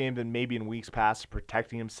 in this game than maybe in weeks past,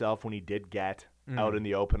 protecting himself when he did get out in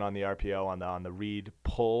the open on the RPO on the read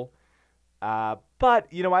pull. But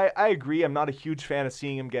I agree. I'm not a huge fan of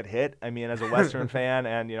seeing him get hit. I mean, as a Western fan,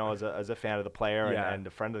 and as a fan of the player and a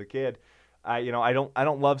friend of the kid, I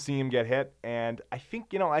don't love seeing him get hit. And I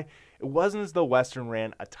think it wasn't as though Western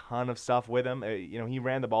ran a ton of stuff with him. He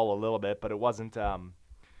ran the ball a little bit, but it wasn't.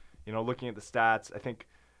 Looking at the stats, I think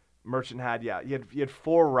Merchant had he had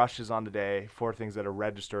 4 rushes on the day, 4 things that are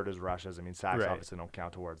registered as rushes. I mean, sacks obviously don't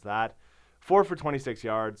count towards that. 4 for 26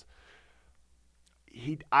 yards.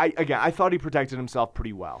 I thought he protected himself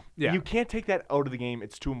pretty well. Yeah. You can't take that out of the game.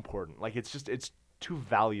 It's too important. Like it's too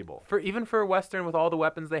valuable. Even for Western with all the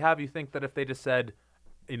weapons they have, you think that if they just said,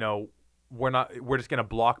 we're just gonna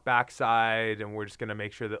block backside and we're just gonna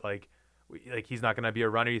make sure that like he's not gonna be a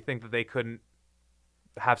runner, you think that they couldn't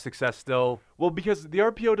have success still? Well, because the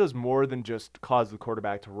RPO does more than just cause the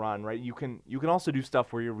quarterback to run, right? You can also do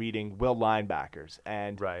stuff where you're reading will linebackers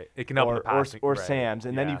and it can help in the passing, or Sams,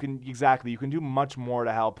 and then you can do much more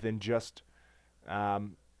to help than just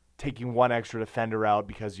taking one extra defender out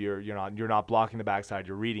because you're not blocking the backside,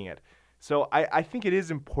 you're reading it. So I think it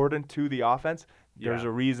is important to the offense. There's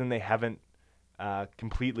a reason they haven't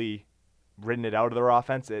completely written it out of their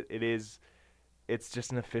offense. It's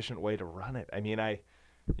just an efficient way to run it. I mean, I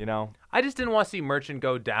just didn't want to see Merchant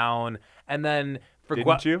go down, and then for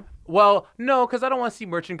Didn't you? Well, no, because I don't want to see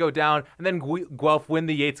Merchant go down, and then Guelph win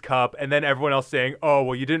the Yates Cup, and then everyone else saying, "Oh,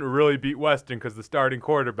 well, you didn't really beat Western because the starting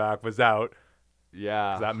quarterback was out."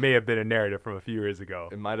 Yeah, that may have been a narrative from a few years ago.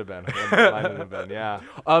 It might have been. Yeah.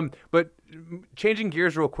 But changing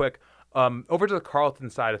gears real quick, over to the Carleton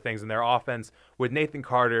side of things and their offense with Nathan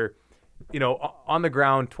Carter. On the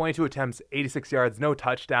ground, 22 attempts, 86 yards, no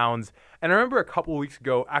touchdowns. And I remember a couple of weeks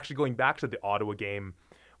ago, actually going back to the Ottawa game,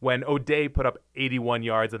 when O'Day put up 81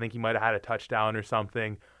 yards. I think he might have had a touchdown or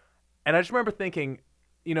something. And I just remember thinking,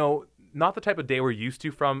 not the type of day we're used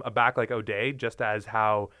to from a back like O'Day, just as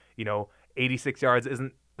how, 86 yards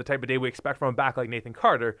isn't the type of day we expect from a back like Nathan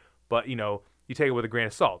Carter. But, you take it with a grain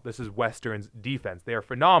of salt. This is Western's defense. They are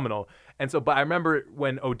phenomenal. And so, but I remember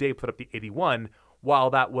when O'Day put up the 81,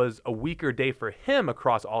 while that was a weaker day for him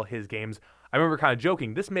across all his games, I remember kind of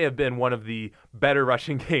joking, this may have been one of the better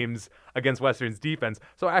rushing games against Western's defense.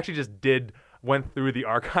 So I actually just went through the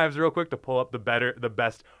archives real quick to pull up the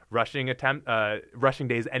best rushing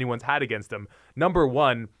days anyone's had against him. Number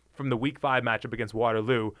 1 from the Week 5 matchup against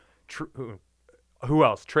Waterloo, who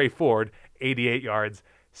else? Trey Ford, 88 yards.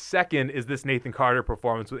 Second is this Nathan Carter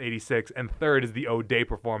performance with 86, and third is the O'Day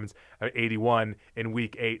performance at 81 in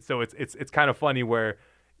Week 8. So it's kind of funny where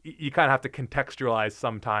you kind of have to contextualize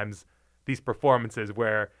sometimes these performances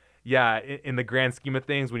where, in the grand scheme of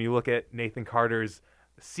things, when you look at Nathan Carter's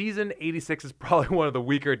season, 86 is probably one of the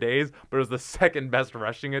weaker days, but it was the second best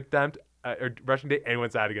rushing day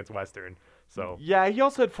anyone's had against Western. So yeah, he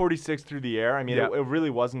also had 46 through the air. I mean, it really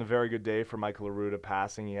wasn't a very good day for Michael Aruda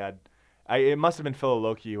passing. He had. It must have been Phil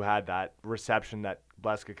Aloki who had that reception that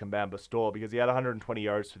Bleska Kambamba stole, because he had 120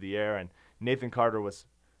 yards through the air, and Nathan Carter was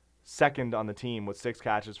second on the team with 6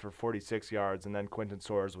 catches for 46 yards, and then Quinton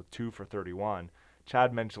Soares with 2 for 31.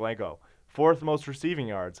 Chad Menchelenko, 4th most receiving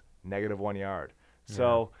yards, -1 yard.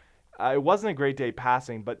 So it wasn't a great day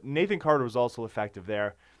passing, but Nathan Carter was also effective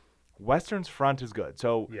there. Western's front is good.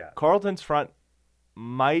 So Carleton's front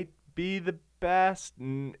might be the best,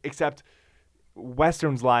 except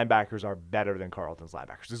Western's linebackers are better than Carleton's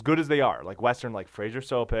linebackers, as good as they are. Like Western, like Fraser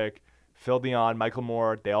Sopik, Phil Dion, Michael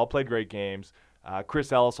Moore, they all played great games.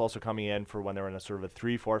 Chris Ellis also coming in for when they're in a sort of a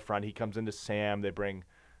 3-4 front. He comes into Sam. They bring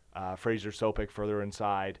Fraser Sopik further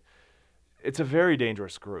inside. It's a very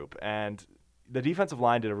dangerous group, and the defensive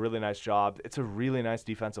line did a really nice job. It's a really nice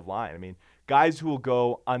defensive line. I mean, guys who will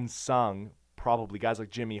go unsung, probably guys like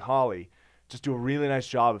Jimmy Hawley, just do a really nice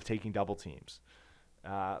job of taking double teams.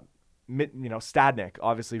 Stadnik,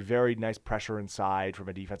 obviously very nice pressure inside from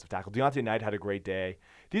a defensive tackle. Deontay Knight had a great day.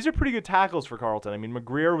 These are pretty good tackles for Carleton. I mean,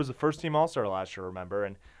 McGreer was the first-team All-Star last year, remember?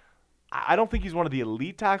 And I don't think he's one of the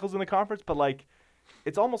elite tackles in the conference, but,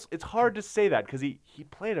 it's hard to say that because he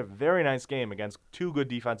played a very nice game against 2 good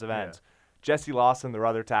defensive ends. Jesse Lawson, their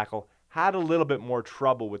other tackle, had a little bit more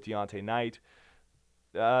trouble with Deontay Knight.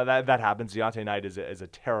 That happens. Deontay Knight is a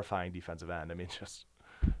terrifying defensive end. I mean, just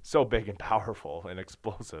so big and powerful and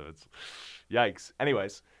explosive. It's yikes.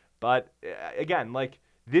 Anyways, but again, like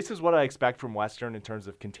this is what I expect from Western in terms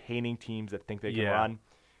of containing teams that think they can run.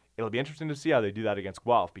 It'll be interesting to see how they do that against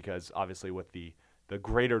Guelph because obviously with the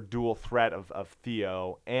greater dual threat of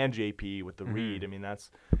Theo and JP with the read, I mean,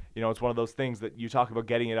 that's, it's one of those things that you talk about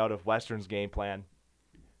getting it out of Western's game plan.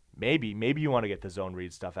 Maybe you want to get the zone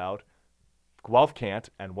read stuff out. Guelph can't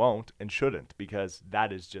and won't and shouldn't because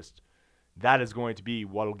that is going to be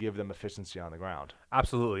what will give them efficiency on the ground.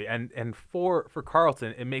 Absolutely. And for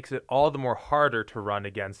Carleton, it makes it all the more harder to run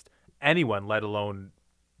against anyone, let alone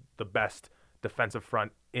the best defensive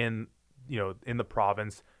front in the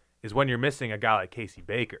province, is when you're missing a guy like Casey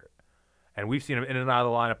Baker. And we've seen him in and out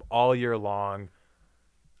of the lineup all year long.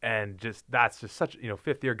 And that's just such,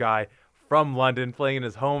 fifth-year guy from London playing in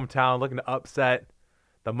his hometown, looking to upset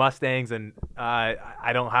the Mustangs. And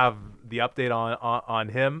I don't have the update on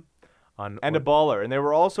him. A baller. And they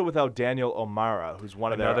were also without Daniel O'Mara, who's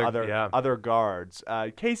one of their other guards.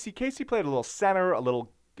 Casey played a little center,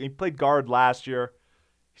 he played guard last year.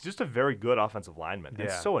 He's just a very good offensive lineman. Yeah.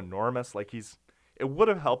 It's so enormous. Like it would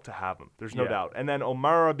have helped to have him. There's no doubt. And then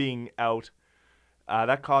O'Mara being out,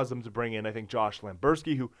 that caused them to bring in, I think, Josh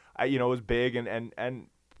Lamberski, who, was big and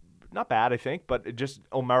not bad, I think, but just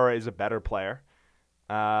O'Mara is a better player.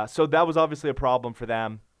 So that was obviously a problem for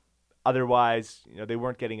them. Otherwise, they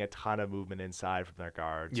weren't getting a ton of movement inside from their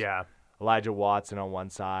guards. Yeah. Elijah Watson on one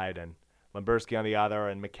side and Lamberski on the other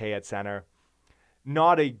and McKay at center.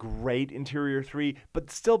 Not a great interior three,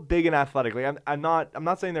 but still big and athletic. Like I'm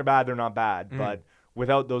not saying they're bad, they're not bad, but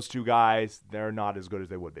without those two guys, they're not as good as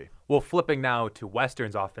they would be. Well, flipping now to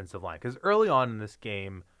Western's offensive line, because early on in this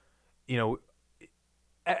game,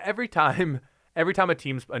 every time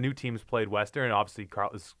a new team's played Western, and obviously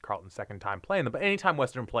Carleton's second time playing them, but anytime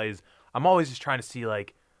Western plays, I'm always just trying to see,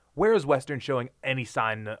 like, where is Western showing any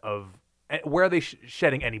sign of, where are they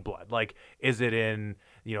shedding any blood? Like, is it in,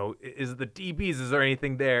 is it the DBs? Is there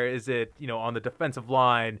anything there? Is it, on the defensive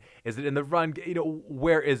line? Is it in the run?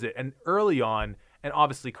 Where is it? And early on, and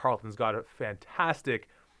obviously Carleton's got a fantastic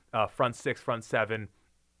front six, front seven.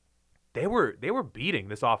 They were beating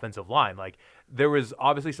this offensive line. Like, there was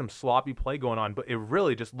obviously some sloppy play going on, but it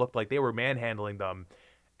really just looked like they were manhandling them.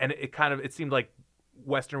 And it seemed like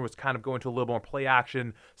Western was kind of going to a little more play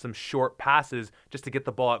action, some short passes just to get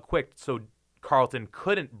the ball out quick so Carleton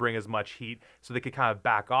couldn't bring as much heat, so they could kind of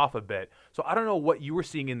back off a bit. So I don't know what you were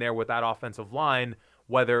seeing in there with that offensive line,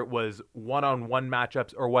 whether it was one-on-one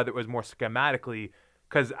matchups or whether it was more schematically,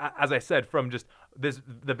 because as I said, from just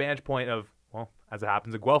the vantage point of, well, as it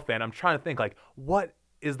happens, a Guelph fan, I'm trying to think, like, what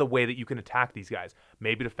is the way that you can attack these guys?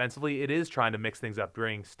 Maybe defensively it is trying to mix things up,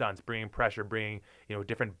 bringing stunts, bringing pressure, bringing,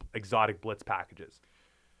 different exotic blitz packages.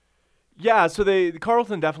 Yeah, so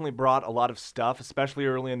Carleton definitely brought a lot of stuff, especially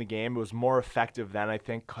early in the game. It was more effective than I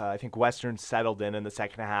think Western settled in the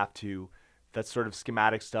second half to that sort of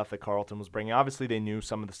schematic stuff that Carleton was bringing. Obviously, they knew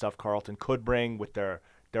some of the stuff Carleton could bring with their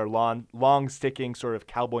long sticking sort of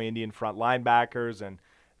cowboy Indian front linebackers and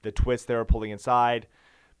the twist they were pulling inside.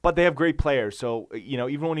 But they have great players, so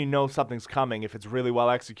even when you know something's coming, if it's really well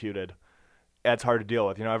executed, it's hard to deal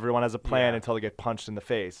with. Everyone has a plan until they get punched in the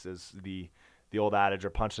face, is the old adage, or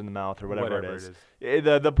punched in the mouth, or whatever it is.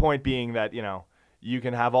 The point being that you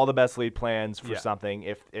can have all the best lead plans for something.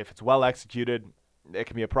 If it's well executed, it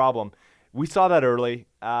can be a problem. We saw that early.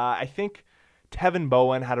 I think Tevin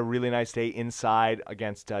Bowen had a really nice day inside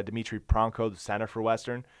against Dimitri Pronko, the center for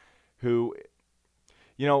Western, who,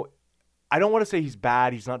 I don't want to say he's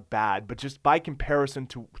bad. He's not bad, but just by comparison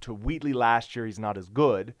to Wheatley last year, he's not as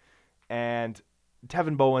good. And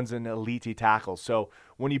Tevin Bowen's an elite tackle. So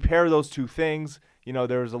when you pair those two things,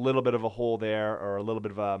 there's a little bit of a hole there, or a little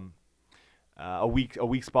bit of a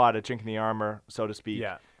weak spot, a chink in the armor, so to speak.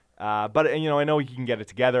 Yeah. But I know he can get it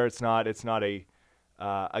together. It's not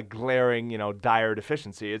a glaring, dire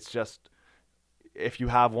deficiency. It's just if you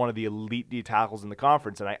have one of the elite D tackles in the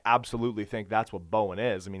conference, and I absolutely think that's what Bowen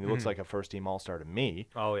is. I mean, he looks like a first-team All-Star to me.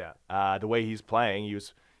 Oh, yeah. The way he's playing, he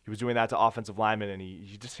was doing that to offensive linemen, and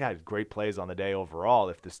he just had great plays on the day overall.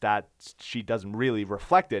 If the stat sheet doesn't really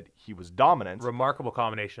reflect it, he was dominant. Remarkable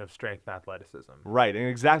combination of strength and athleticism. Right, and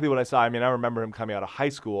exactly what I saw. I mean, I remember him coming out of high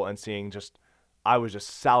school and seeing I was just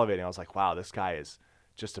salivating. I was like, wow, this guy is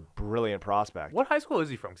just a brilliant prospect. What high school is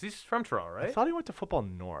he from? Because he's from Toronto, right? I thought he went to Football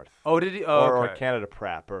North. Oh, did he? Oh, or okay. Canada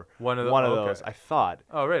Prep, or one of okay. those, I thought.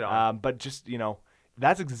 Oh, right on. But just,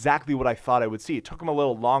 that's exactly what I thought I would see. It took him a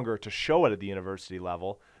little longer to show it at the university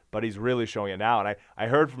level, but he's really showing it now. And I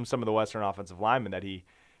heard from some of the Western offensive linemen that he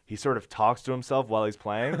sort of talks to himself while he's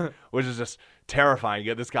playing, which is just terrifying.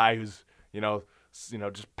 You get this guy who's,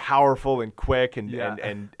 just powerful and quick and Yeah.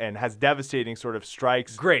 and has devastating sort of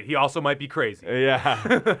strikes. Great. He also might be crazy. Yeah.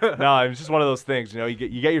 No, it's just one of those things. You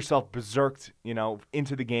get yourself berserked,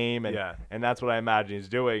 into the game, and Yeah. and that's what I imagine he's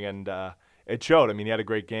doing, and it showed. I mean, he had a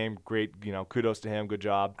great game. Great, kudos to him. Good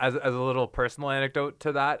job. As a little personal anecdote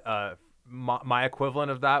to that, my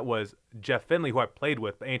equivalent of that was Jeff Finley, who I played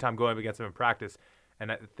with anytime going up against him in practice,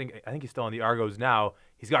 and I think he's still on the Argos now.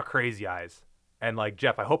 He's got crazy eyes, and like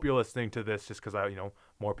Jeff, I hope you're listening to this, just because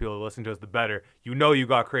more people listen to us, the better. You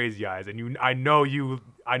got crazy eyes, and I know you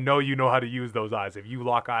know how to use those eyes. If you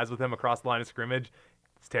lock eyes with him across the line of scrimmage,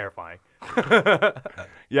 it's terrifying.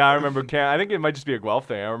 Yeah, I remember Cam. I think it might just be a Guelph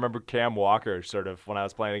thing. I remember Cam Walker sort of when I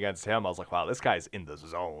was playing against him. I was like, wow, this guy's in the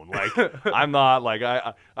zone. Like, I'm not like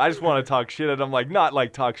I just want to talk shit at him. Like, not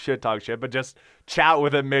like talk shit, but just chat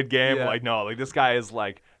with him mid game. Yeah. Like, no, like this guy is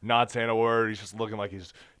like not saying a word. He's just looking like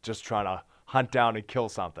he's just trying to hunt down and kill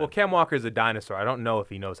something. Well, Cam Walker's a dinosaur. I don't know if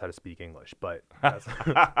he knows how to speak English, but that's,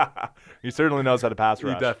 He certainly knows how to pass he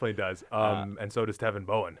rush. definitely does. And so does Tevin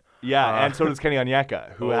Bowen. Yeah, and so does Kenny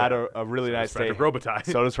Onyeka, who had yeah. a really So nice does Frederick day. Robitaille.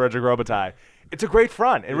 So does Frederick Robitaille. It's a great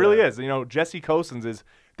front. It really is. Jesse Cosens is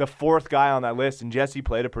the fourth guy on that list, and Jesse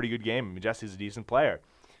played a pretty good game. I mean, Jesse's a decent player.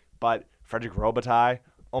 But Frederick Robitaille,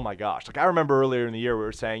 oh my gosh. Like, I remember earlier in the year we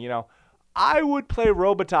were saying, I would play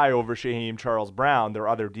Robitaille over Shaheem Charles-Brown, their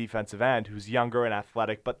other defensive end, who's younger and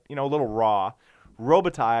athletic, but, a little raw.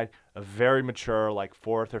 Robitaille, a very mature, like,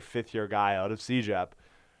 fourth or fifth year guy out of CJEP.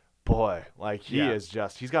 Boy, like he's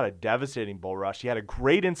got a devastating bull rush. He had a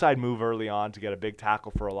great inside move early on to get a big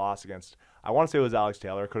tackle for a loss against, I want to say it was Alex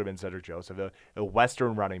Taylor. It could have been Cedric Joseph, a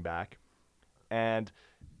Western running back. And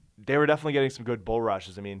they were definitely getting some good bull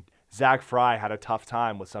rushes. I mean, Zach Fry had a tough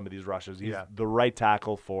time with some of these rushes. He's the right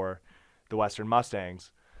tackle for the Western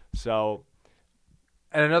Mustangs. So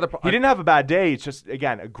And another he didn't have a bad day. It's just,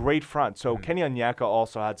 again, a great front. So Kenny Onyeka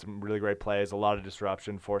also had some really great plays, a lot of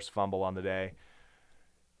disruption, forced fumble on the day.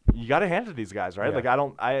 You got to hand it to these guys, right? Yeah. Like, I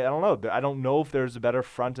don't know. I don't know if there's a better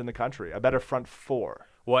front in the country, a better front four.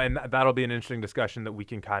 Well, and that'll be an interesting discussion that we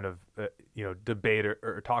can kind of, debate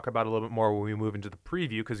or talk about a little bit more when we move into the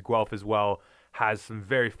preview, because Guelph as well has some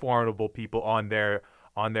very formidable people on their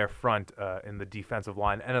front in the defensive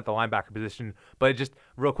line and at the linebacker position. But just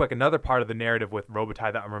real quick, another part of the narrative with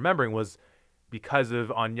Robitaille that I'm remembering was because of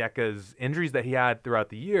Onyeka's injuries that he had throughout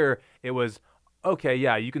the year, it was, okay,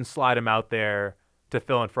 yeah, you can slide him out there to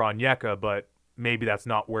fill in for Onyeka, but maybe that's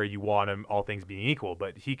not where you want him, all things being equal.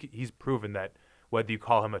 But he's proven that whether you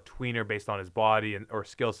call him a tweener based on his body or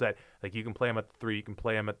skill set, like you can play him at the 3, you can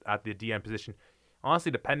play him at the DN position.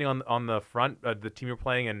 Honestly, depending on the front, the team you're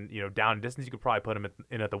playing, and down distance, you could probably put him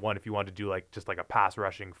in at the 1 if you want to do just a pass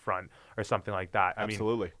rushing front or something like that.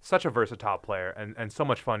 Absolutely. I mean, such a versatile player and so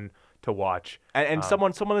much fun to watch. And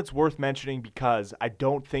someone that's worth mentioning, because I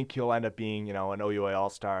don't think he'll end up being an OUA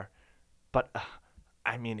All-Star, but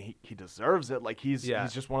I mean he deserves it. Like he's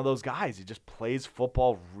just one of those guys. He just plays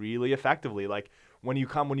football really effectively. Like when you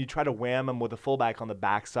try to wham him with a fullback on the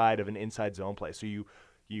backside of an inside zone play, so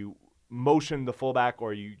you motion the fullback,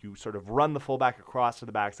 or you sort of run the fullback across to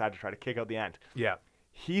the backside to try to kick out the end. Yeah.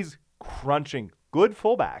 He's crunching good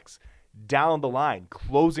fullbacks down the line,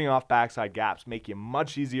 closing off backside gaps, making it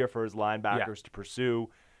much easier for his linebackers to pursue,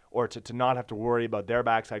 or to not have to worry about their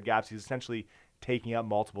backside gaps. He's essentially taking up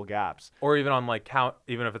multiple gaps. Or even on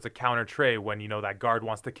even if it's a counter tray, when that guard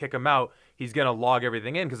wants to kick him out, he's gonna log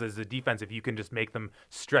everything in, because as a defense, if you can just make them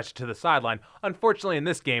stretch to the sideline. Unfortunately, in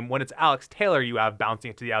this game, when it's Alex Taylor you have bouncing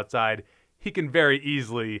it to the outside, he can very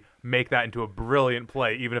easily make that into a brilliant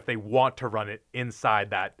play, even if they want to run it inside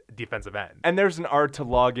that defensive end. And there's an art to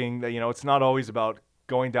logging that it's not always about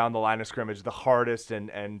going down the line of scrimmage the hardest and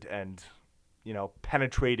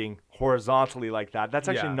penetrating horizontally like that. That's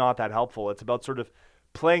actually not that helpful. It's about sort of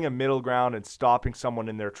playing a middle ground and stopping someone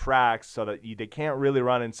in their tracks, so that they can't really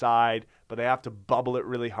run inside, but they have to bubble it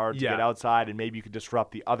really hard to get outside, and maybe you could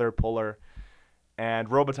disrupt the other puller. And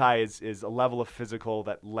Robitaille is a level of physical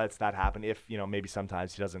that lets that happen. If maybe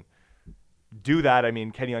sometimes he doesn't do that. I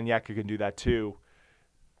mean, Kenny Onyeka can do that too.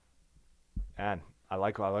 And I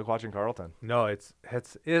like watching Carleton. No, it's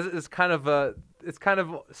kind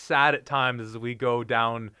of sad at times as we go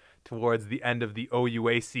down towards the end of the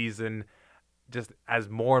OUA season. Just as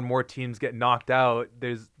more and more teams get knocked out,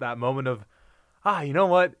 there's that moment of, you know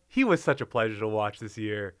what? He was such a pleasure to watch this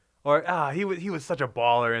year, or he was such a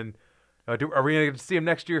baller. And are we going to see him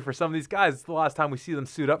next year for some of these guys? It's the last time we see them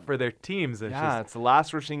suit up for their teams. And it's the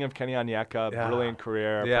last we're seeing of Kenny Onyeka. Brilliant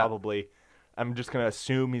career, probably. I'm just going to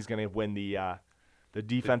assume he's going to win the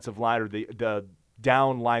defensive line, or the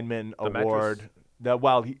down lineman award.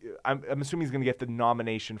 I'm assuming he's going to get the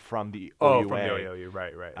nomination from the Oh, OUA. from the OUA,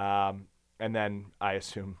 right. And then I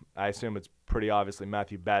assume it's pretty obviously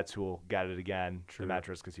Matthew Betts who will get it again. True. The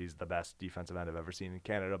Metros, because he's the best defensive end I've ever seen in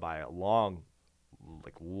Canada by a large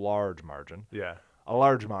margin. Yeah. A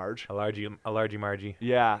large marge. A largy margy.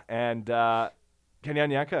 Yeah, and Kenny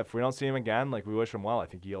Onyeka, if we don't see him again, we wish him well. I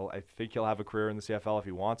think he'll have a career in the CFL if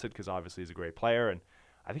he wants it, because obviously he's a great player, and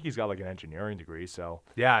I think he's got an engineering degree. So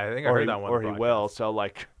yeah, I think I heard that one. Or he will. So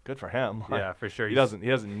good for him. Yeah, for sure. He doesn't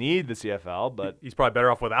need the CFL, but he's probably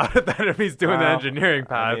better off without it than if he's doing the engineering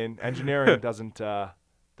path. I mean, engineering doesn't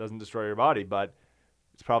destroy your body, but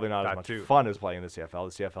it's probably not as much fun as playing in the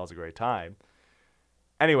CFL. The CFL is a great time.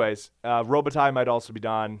 Anyways, Robitaille might also be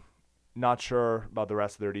done. Not sure about the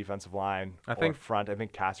rest of their defensive line or front. I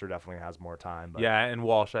think Kasser definitely has more time. But. Yeah, and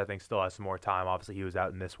Walsh, I think, still has some more time. Obviously, he was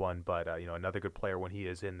out in this one, but another good player when he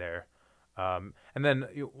is in there. And then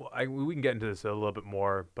we can get into this a little bit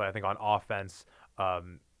more, but I think on offense,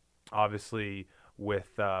 obviously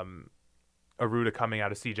with Arruda coming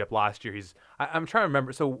out of CEGEP last year, I'm trying to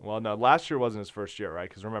remember. No, last year wasn't his first year, right?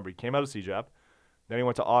 Because remember, he came out of CEGEP, then he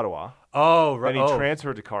went to Ottawa. Oh, right. Then he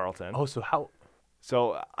transferred to Carleton. Oh, so how?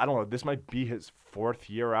 So, I don't know. This might be his fourth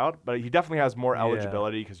year out, but he definitely has more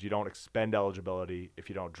eligibility because you don't expend eligibility if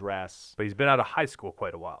you don't dress. But he's been out of high school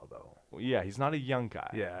quite a while, though. Well, yeah, he's not a young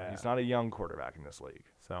guy. Yeah. He's not a young quarterback in this league.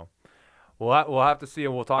 So, we'll have to see,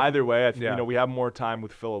 and we'll talk. Either way, I think we have more time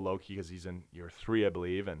with Phil Aloki because he's in year 3, I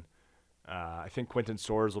believe, and I think Quinton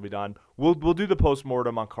Soares will be done. We'll do the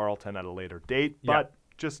postmortem on Carleton at a later date, but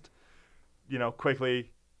just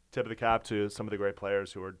quickly. Tip of the cap to some of the great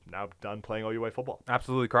players who are now done playing OUA football.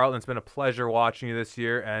 Absolutely, Carleton. It's been a pleasure watching you this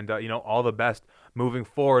year, and all the best moving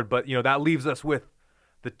forward. But that leaves us with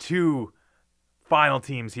the 2 final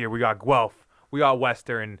teams here. We got Guelph, we got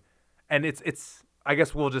Western, and it's. I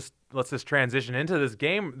guess let's just transition into this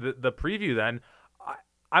game, the preview. Then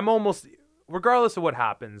I'm almost, regardless of what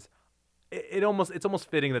happens, it's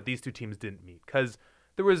almost fitting that these 2 teams didn't meet, because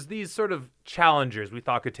there was these sort of challengers we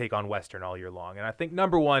thought could take on Western all year long. And I think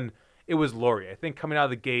number 1, it was Laurier. I think coming out of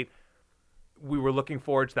the gate, we were looking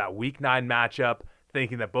forward to that Week 9 matchup,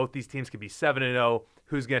 thinking that both these teams could be 7-0.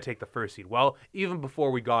 Who's going to take the first seed? Well, even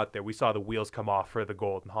before we got there, we saw the wheels come off for the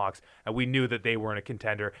Golden Hawks, and we knew that they weren't a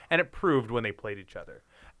contender, and it proved when they played each other.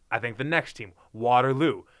 I think the next team,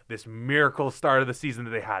 Waterloo, this miracle start of the season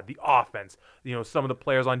that they had, the offense, some of the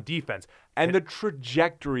players on defense. And the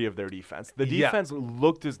trajectory of their defense. The defense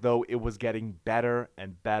looked as though it was getting better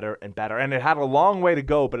and better and better. And it had a long way to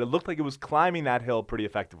go, but it looked like it was climbing that hill pretty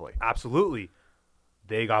effectively. Absolutely.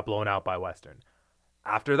 They got blown out by Western.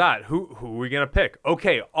 After that, who are we going to pick?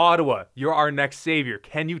 Okay, Ottawa, you're our next savior.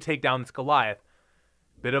 Can you take down this Goliath?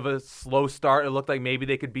 Bit of a slow start. It looked like maybe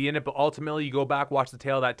they could be in it, but ultimately you go back, watch the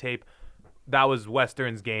tail of that tape. That was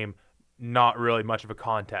Western's game, not really much of a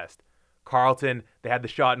contest. Carleton, they had the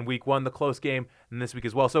shot in week 1, the close game, and this week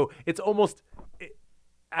as well. So it's almost,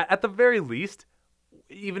 at the very least,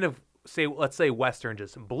 even if, let's say Western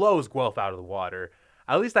just blows Guelph out of the water,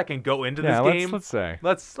 at least I can go into this game.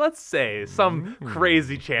 Let's say some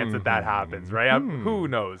crazy chance that happens, right? Who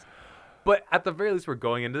knows? But at the very least, we're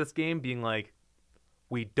going into this game being like,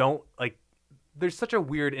 we don't there's such a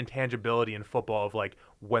weird intangibility in football of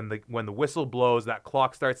when the whistle blows, that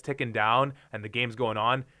clock starts ticking down and the game's going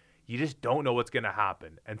on, you just don't know what's going to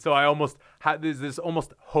happen. And so I almost there's this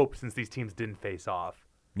almost hope since these teams didn't face off.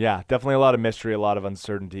 Yeah, definitely a lot of mystery, a lot of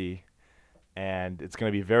uncertainty, and it's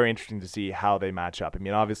going to be very interesting to see how they match up. I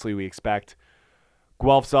mean, obviously we expect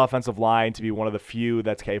Guelph's offensive line to be one of the few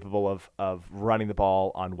that's capable of running the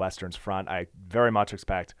ball on Western's front. I very much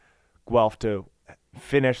expect Guelph to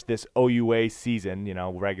finish this OUA season,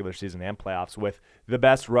 regular season and playoffs, with the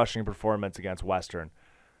best rushing performance against Western,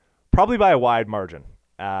 probably by a wide margin.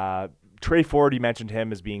 Trey Ford, you mentioned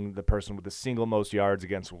him as being the person with the single most yards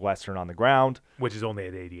against Western on the ground. Which is only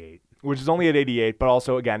at 88. But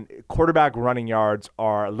also, again, quarterback running yards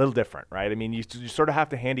are a little different, right? I mean, you sort of have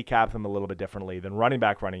to handicap them a little bit differently than running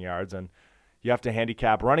back running yards, and you have to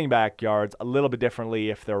handicap running back yards a little bit differently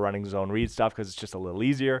if they're running zone read stuff because it's just a little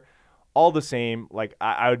easier. All the same,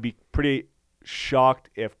 I would be pretty shocked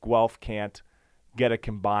if Guelph can't get a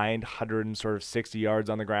combined 160 yards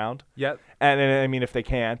on the ground. Yep. And I mean, if they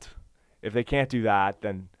can't do that,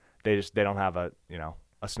 then they don't have a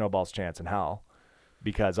snowball's chance in hell,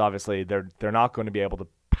 because obviously they're not going to be able to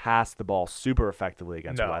pass the ball super effectively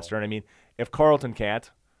against Western. I mean, if Carleton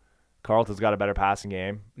can't, Carleton's got a better passing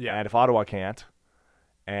game. Yeah. And if Ottawa can't,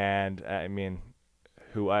 and I mean,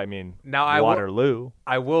 now Waterloo.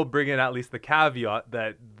 I will bring in at least the caveat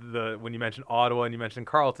that when you mentioned Ottawa and you mentioned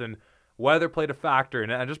Carleton, weather played a factor in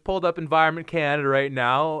it. I just pulled up Environment Canada right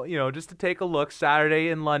now, just to take a look. Saturday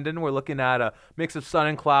in London, we're looking at a mix of sun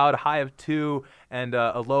and cloud, a high of 2 and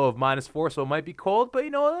a low of -4, so it might be cold, but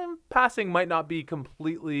passing might not be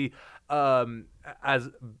completely as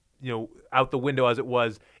out the window as it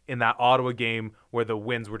was in that Ottawa game where the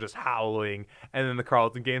winds were just howling, and then the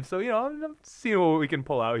Carleton game. So I'm seeing what we can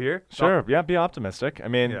pull out here. Sure, yeah, be optimistic. I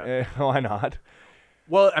mean, why not?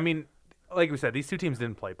 Well, I mean, like we said, these two teams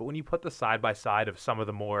didn't play, but when you put the side by side of some of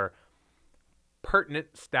the more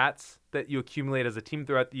pertinent stats that you accumulate as a team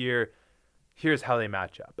throughout the year, here's how they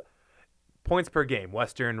match up. Points per game,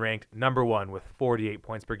 Western ranked number 1 with 48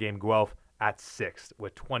 points per game. Guelph at 6th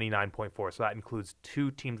with 29.4. So that includes 2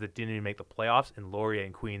 teams that didn't even make the playoffs, and Laurier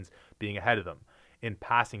and Queens being ahead of them. In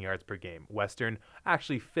passing yards per game, Western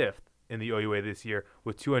actually 5th in the OUA this year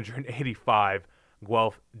with 285.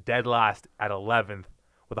 Guelph dead last at 11th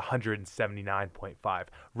with 179.5.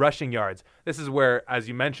 Rushing yards, this is where, as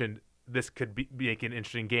you mentioned, this could be make an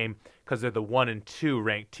interesting game because they're the 1 and 2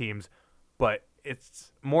 ranked teams, but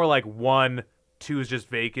it's more like 1, 2 is just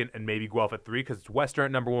vacant, and maybe Guelph at 3 because it's Western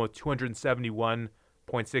at number 1 with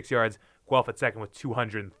 271.6 yards, Guelph at 2nd with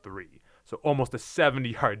 203. So almost a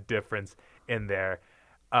 70-yard difference in there.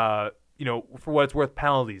 For what it's worth,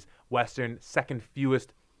 penalties, Western second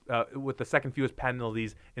fewest with the second fewest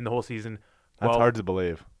penalties in the whole season. That's hard to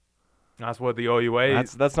believe. That's what the OUA.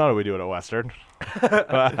 That's not how we do it at Western.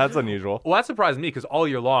 That's unusual. Well, that surprised me because all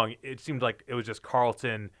year long it seemed like it was just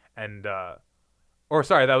Carleton and. That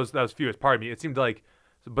was fewest. Pardon me. It seemed like,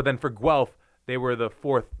 but then for Guelph, they were the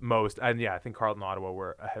 4th most, and I think Carleton and Ottawa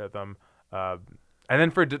were ahead of them. And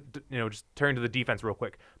then for just turning to the defense real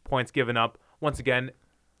quick, points given up. Once again,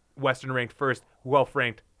 Western ranked 1st, Guelph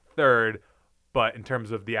ranked 3rd, but in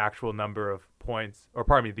terms of the actual number of points,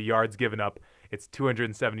 the yards given up, it's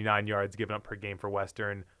 279 yards given up per game for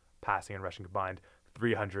Western, passing and rushing combined,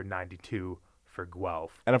 392 for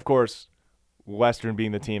Guelph. And of course, Western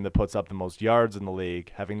being the team that puts up the most yards in the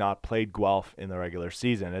league, having not played Guelph in the regular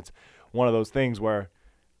season. It's one of those things where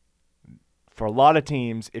for a lot of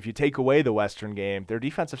teams, if you take away the Western game, their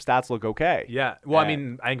defensive stats look okay. Yeah. Well, I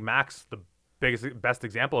think Mac's the best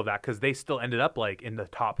example of that because they still ended up like in the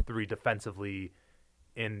top 3 defensively.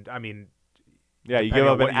 You give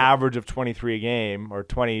up an average of 23 a game or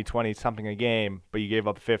 20 something a game, but you gave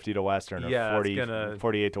up 50 to Western or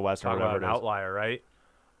 48 to Western. Talk about an outlier, right?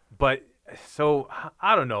 But so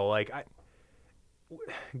I don't know.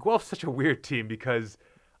 Guelph's such a weird team because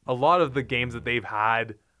a lot of the games that they've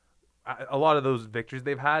had, a lot of those victories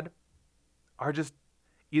they've had, are just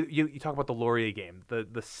you talk about the Laurier game,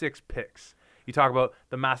 the 6 picks. You talk about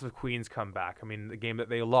the massive Queens comeback. I mean, the game that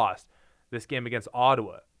they lost. This game against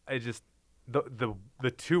Ottawa. It just the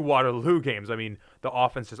 2 Waterloo games. I mean, the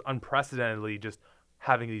offense just unprecedentedly just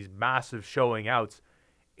having these massive showing outs.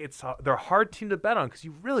 They're a hard team to bet on because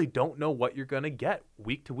you really don't know what you're going to get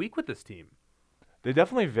week to week with this team. They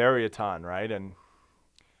definitely vary a ton, right? And,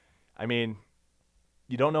 I mean,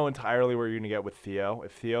 you don't know entirely where you're going to get with Theo.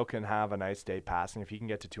 If Theo can have a nice day passing, if he can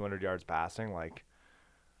get to 200 yards passing,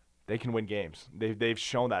 they can win games. They've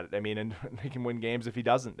shown that. I mean, and they can win games if he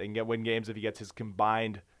doesn't. They can win games if he gets his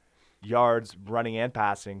combined yards running and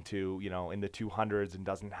passing to, in the 200s and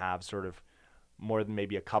doesn't have sort of more than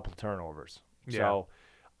maybe a couple turnovers. Yeah. So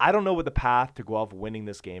I don't know what the path to Guelph winning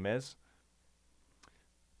this game is,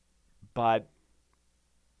 but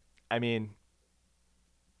I mean,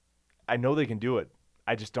 I know they can do it.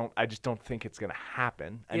 I just don't think it's going to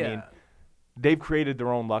happen. I mean, they've created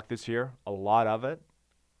their own luck this year, a lot of it.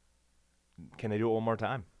 Can they do it one more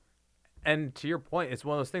time? And to your point, it's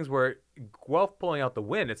one of those things where Guelph pulling out the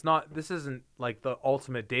win, this isn't like the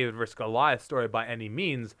ultimate David versus Goliath story by any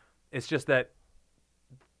means. It's just that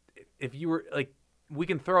if you were we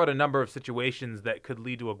can throw out a number of situations that could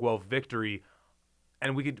lead to a Guelph victory,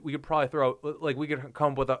 and we could probably throw out, we could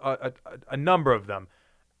come up with a number of them.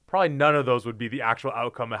 Probably none of those would be the actual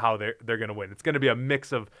outcome of how they're going to win. It's going to be a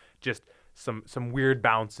mix of just some weird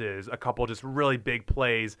bounces, a couple just really big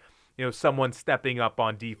plays, someone stepping up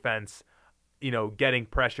on defense, getting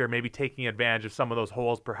pressure, maybe taking advantage of some of those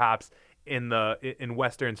holes perhaps in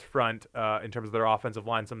Western's front in terms of their offensive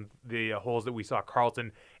line, some of the holes that we saw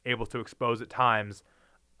Carleton able to expose at times.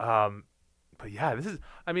 But yeah, this is,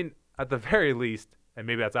 at the very least, and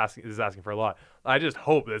maybe this is asking for a lot, I just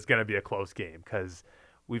hope that it's going to be a close game because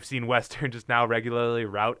we've seen Western just now regularly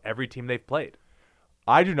rout every team they've played.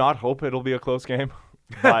 I do not hope it'll be a close game,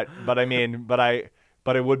 but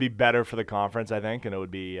it would be better for the conference, I think, and it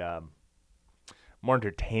would be more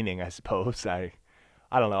entertaining, I suppose.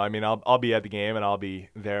 I don't know. I mean, I'll be at the game and I'll be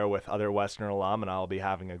there with other Western alum and I'll be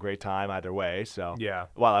having a great time either way. So Yeah.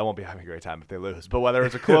 well, I won't be having a great time if they lose, but whether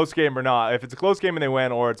it's a close game or not, if it's a close game and they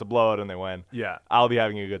win, or it's a blowout and they win, Yeah. I'll be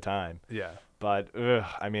having a good time. Yeah. But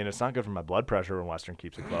I mean, it's not good for my blood pressure when Western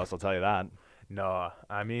keeps it close. I'll tell you that. No,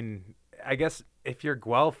 I mean, I guess if you're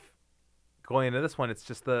Guelph going into this one, it's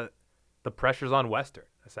just the pressure's on Western.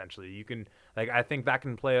 Essentially, you can I think that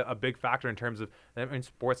can play a big factor in terms of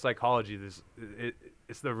sports psychology.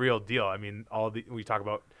 It's the real deal. I mean, we talk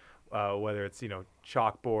about whether it's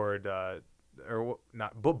chalkboard or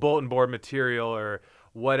not bulletin board material or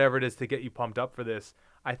whatever it is to get you pumped up for this.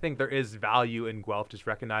 I think there is value in Guelph just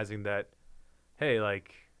recognizing that, hey,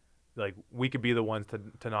 like we could be the ones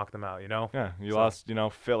to knock them out, Yeah, you lost,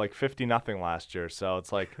 feel like 50-0 last year, so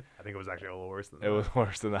it's like I think it was actually a little worse than that. It was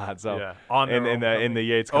worse than that. So yeah. in the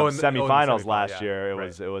Yates Cup semifinals last year,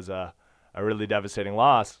 right. it was a really devastating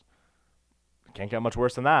loss. Can't get much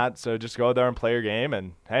worse than that. So just go out there and play your game,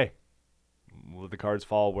 and hey, let the cards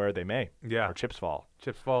fall where they may. Yeah. Or chips fall.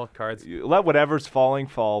 Chips fall, cards. You let whatever's falling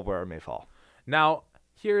fall where it may fall. Now,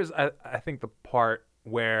 here's I think the part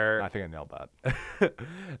where I think I nailed that.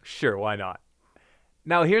 Sure, why not?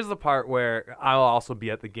 Now, here's the part where I'll also be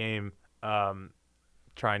at the game,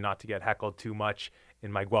 trying not to get heckled too much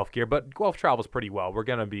in my Guelph gear, but Guelph travels pretty well. We're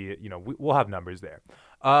gonna be, we'll have numbers there.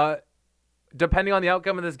 Depending on the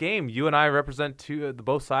outcome of this game, you and I represent the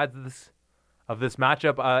both sides of this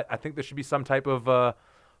matchup. I think there should be some type of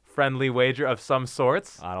friendly wager of some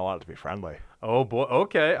sorts. I don't want it to be friendly. Oh boy.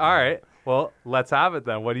 Okay. All right. Well, let's have it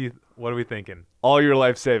then. What are we thinking? All your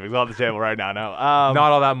life savings on the table right now. No,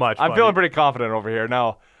 not all that much. I'm buddy. feeling pretty confident over here.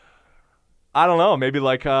 Now, I don't know. Maybe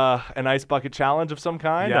like an ice bucket challenge of some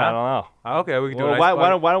kind. Yeah. I don't know. Okay, we can do Well,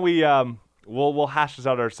 it. why don't we we'll hash this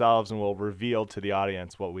out ourselves and we'll reveal to the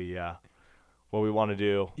audience what we want to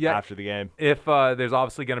do after the game. If there's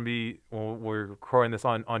obviously going to be, we're recording this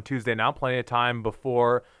on Tuesday now, plenty of time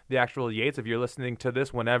before the actual Yates. If you're listening to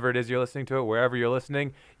this, whenever it is you're listening to it, wherever you're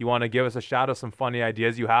listening, you want to give us a shout of some funny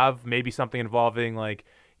ideas you have, maybe something involving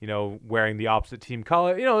wearing the opposite team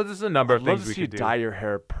color. There's a number of things we could do. Dye your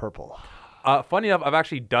hair purple. Funny enough, I've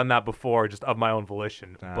actually done that before, just of my own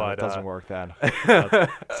volition. But it doesn't work then.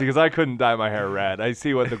 See, because I couldn't dye my hair red. I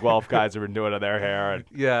see what the Guelph guys have been doing to their hair. And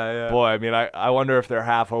yeah. Boy, I mean, I wonder if they're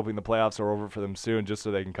half hoping the playoffs are over for them soon, just so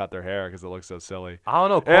they can cut their hair because it looks so silly. I don't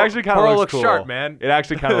know. It actually kind of looks cool. Sharp, man. It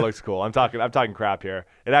actually kind of looks cool. I'm talking crap here.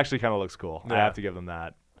 It actually kind of looks cool. Yeah. I have to give them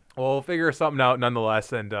that. Well, we'll figure something out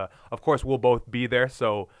nonetheless, and of course we'll both be there.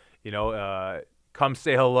 So come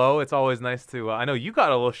say hello. It's always nice to. I know you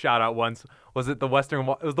got a little shout out once. Was it the Western?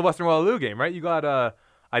 It was the Western Waterloo game, right? You got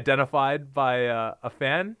identified by a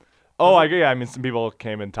fan. Oh, I mean, some people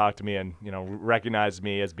came and talked to me and recognized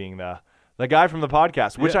me as being the guy from the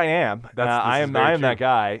podcast, which I am. I am that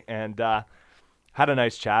guy, and had a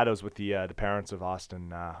nice chat. I was with the parents of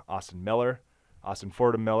Austin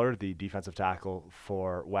Fordham Miller, the defensive tackle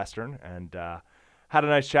for Western, and had a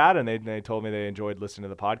nice chat. And they told me they enjoyed listening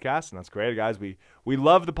to the podcast, and that's great, guys. We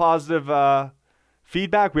love the positive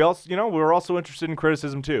feedback. We also, we're also interested in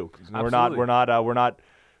criticism too. Absolutely. We're not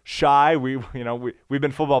shy. We've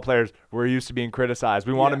been football players. We're used to being criticized.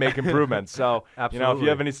 We want to make improvements. So, if you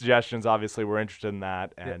have any suggestions, obviously we're interested in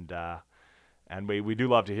that, and we do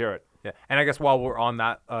love to hear it. Yeah, and I guess while we're on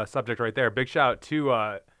that subject right there, big shout out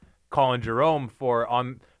to Colin Jerome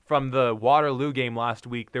from the Waterloo game last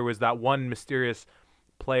week. There was that one mysterious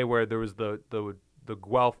play where there was the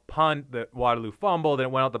Guelph punt that Waterloo fumbled and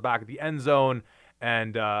it went out the back of the end zone.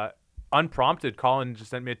 And unprompted, Colin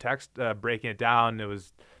just sent me a text breaking it down. It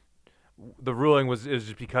was the ruling is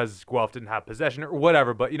just because Guelph didn't have possession or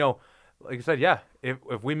whatever. But like I said, yeah,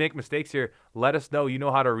 if we make mistakes here, let us know. You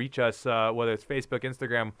know how to reach us, whether it's Facebook,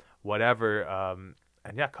 Instagram, whatever.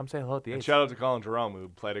 And yeah, come say hello at the Ace. Shout out to Colin Jerome, who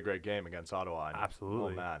played a great game against Ottawa.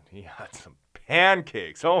 Absolutely. Oh man, he had some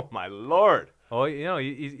pancakes. Oh my lord. Oh,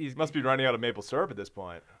 he must be running out of maple syrup at this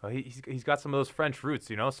point. He's got some of those French roots,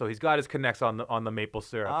 so he's got his connects on the maple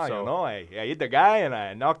syrup. I hit the guy and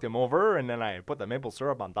I knocked him over and then I put the maple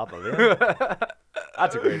syrup on top of him.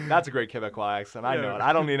 That's a great Quebecois accent. I know it.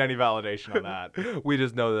 I don't need any validation on that. We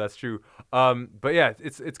just know that's true. But yeah,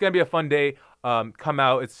 it's gonna be a fun day. Come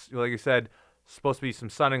out. It's like you said, supposed to be some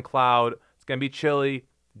sun and cloud. It's gonna be chilly.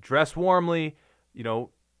 Dress warmly.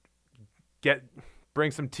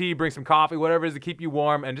 Bring some tea, bring some coffee, whatever it is to keep you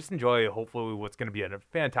warm, and just enjoy, hopefully, what's going to be a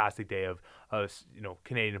fantastic day of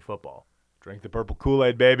Canadian football. Drink the purple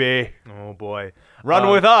Kool-Aid, baby. Oh, boy. Run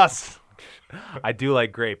with us. I do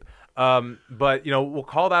like grape. But, we'll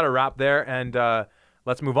call that a wrap there, and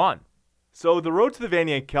let's move on. So the road to the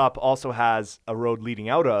Vanier Cup also has a road leading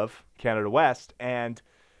out of Canada West, and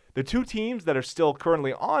the two teams that are still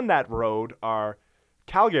currently on that road are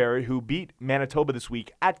Calgary, who beat Manitoba this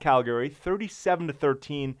week at Calgary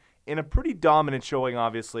 37-13 in a pretty dominant showing.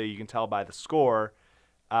 Obviously, you can tell by the score.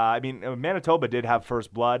 Manitoba did have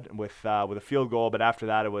first blood with a field goal, but after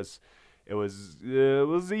that, it was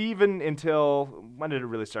even until when did it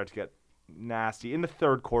really start to get nasty? In the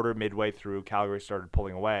third quarter, midway through, Calgary started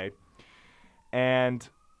pulling away, and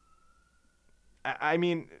I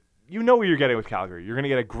mean, you know what you're getting with Calgary. You're going to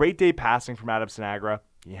get a great day passing from Adam Sinagra.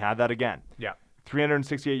 You had that again. Yeah.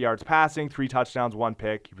 368 yards passing, 3 touchdowns, 1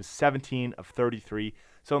 pick. He was 17 of 33.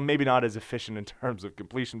 So maybe not as efficient in terms of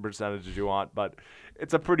completion percentage as you want, but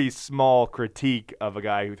it's a pretty small critique of a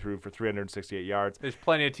guy who threw for 368 yards. There's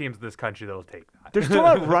plenty of teams in this country that will take that. They're still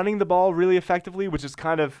not running the ball really effectively, which is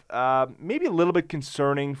kind of maybe a little bit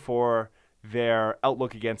concerning for their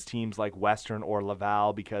outlook against teams like Western or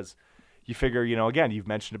Laval, because you figure, again, you've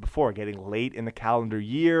mentioned it before, getting late in the calendar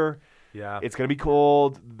year. Yeah. It's going to be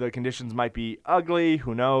cold. The conditions might be ugly.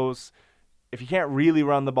 Who knows? If you can't really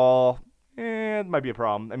run the ball, it might be a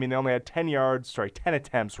problem. I mean, they only had 10 attempts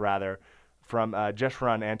from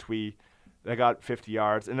Jeshurun Antwi. They got 50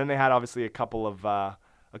 yards. And then they had obviously a couple of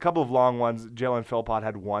long ones. Jalen Philpott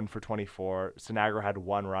had 1 for 24. Sinagra had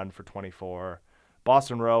 1 run for 24.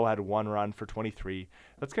 Boston Rowe had 1 run for 23.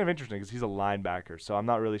 That's kind of interesting because he's a linebacker, so I'm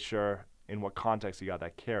not really sure in what context he got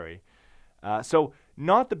that carry. So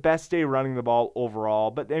not the best day running the ball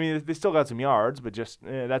overall, but I mean, they still got some yards, but just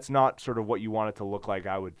that's not sort of what you want it to look like.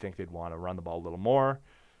 I would think they'd want to run the ball a little more.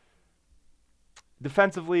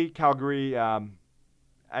 Defensively, Calgary,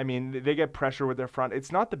 they get pressure with their front.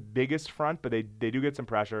 It's not the biggest front, but they do get some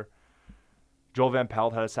pressure. Joel Van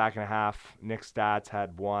Pelt had a sack and a half. Nick Stats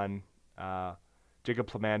had 1. Jacob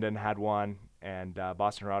Plamondon had 1, and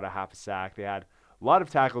Boston Route a half a sack. They had a lot of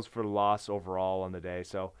tackles for loss overall on the day,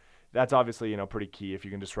 so that's obviously pretty key. If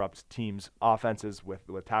you can disrupt teams' offenses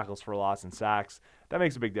with tackles for loss and sacks, that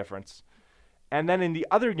makes a big difference. And then in the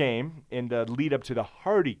other game, in the lead up to the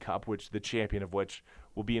Hardy Cup, which the champion of which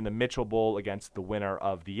will be in the Mitchell Bowl against the winner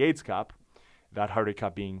of the Yates Cup, that Hardy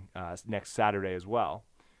Cup being next Saturday as well,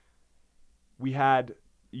 we had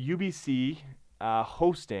UBC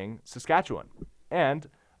hosting Saskatchewan. And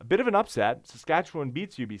a bit of an upset, Saskatchewan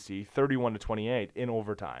beats UBC 31-28 in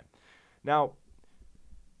overtime. Now,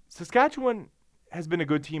 Saskatchewan has been a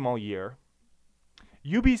good team all year.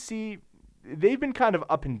 UBC, they've been kind of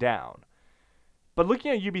up and down. But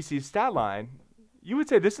looking at UBC's stat line, you would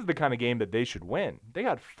say this is the kind of game that they should win. They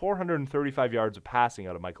got 435 yards of passing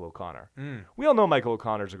out of Michael O'Connor. We all know Michael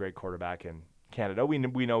O'Connor's a great quarterback in Canada. We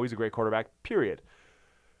know he's a great quarterback, period.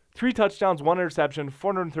 3 touchdowns, 1 interception,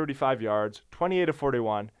 435 yards, 28 of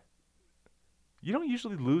 41. You don't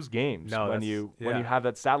usually lose games when you have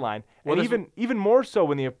that stat line. Well, and even more so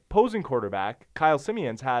when the opposing quarterback, Kyle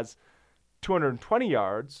Simeons, has 220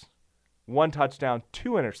 yards, 1 touchdown,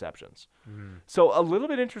 2 interceptions. So a little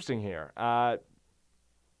bit interesting here. Not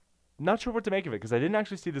sure what to make of it because I didn't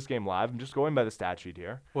actually see this game live. I'm just going by the stat sheet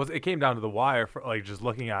here. Well, it came down to the wire for just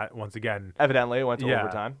looking at once again. Evidently, it went to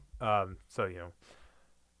overtime.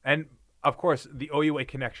 And of course, the OUA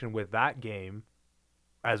connection with that game,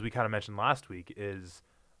 as we kind of mentioned last week, is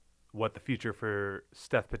what the future for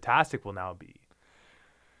Steph Potasic will now be.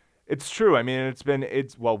 It's true. I mean,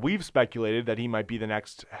 we've speculated that he might be the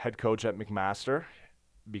next head coach at McMaster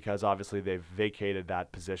because obviously they've vacated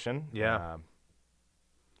that position. Yeah.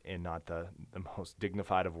 In not the most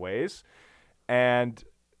dignified of ways. And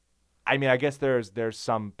I mean, I guess there's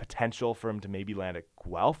some potential for him to maybe land at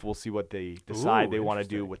Guelph. We'll see what they decide they want to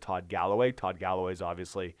do with Todd Galloway. Todd Galloway's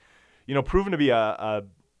obviously, proven to be I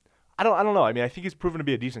don't know. I mean, I think he's proven to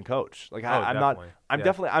be a decent coach. Like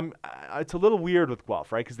it's a little weird with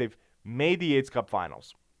Guelph, right? Because they've made the Yates Cup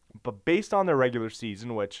finals, but based on their regular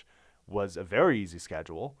season, which was a very easy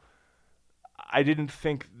schedule, I didn't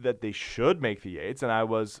think that they should make the Yates, and it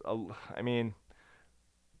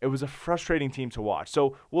was a frustrating team to watch.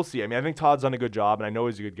 So we'll see. I mean, I think Todd's done a good job, and I know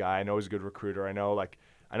he's a good guy. I know he's a good recruiter. I know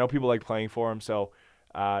people like playing for him. So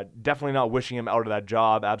definitely not wishing him out of that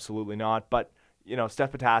job. Absolutely not. But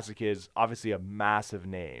Steph Potasic is obviously a massive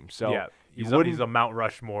name. So yeah, he's a Mount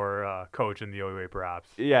Rushmore coach in the OUA, perhaps.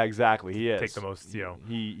 Yeah, exactly. He is. Take the most,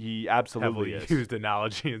 he absolutely heavily is. used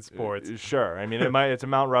analogy in sports. Sure. I mean, it's a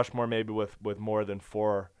Mount Rushmore maybe with more than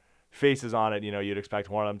 4 faces on it. You'd expect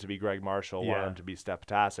one of them to be Greg Marshall, one of them to be Steph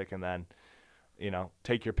Potasic, and then,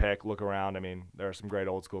 take your pick, look around. I mean, there are some great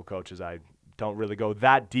old school coaches. I don't really go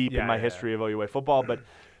that deep in my history of OUA football, but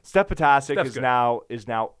Steph Potasic is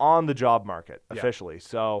now on the job market officially.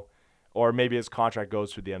 So or maybe his contract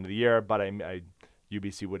goes through the end of the year. But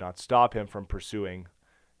UBC would not stop him from pursuing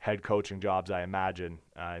head coaching jobs, I imagine,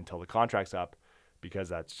 until the contract's up, because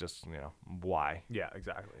that's just why. Yeah,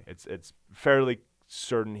 exactly. It's fairly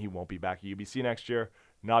certain he won't be back at UBC next year,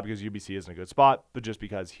 not because UBC isn't a good spot, but just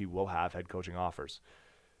because he will have head coaching offers.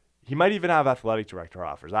 He might even have athletic director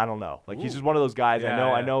offers. I don't know. Like, he's just one of those guys.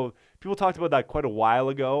 Yeah, I know people talked about that quite a while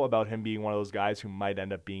ago, about him being one of those guys who might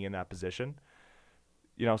end up being in that position.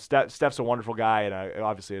 Steph's a wonderful guy and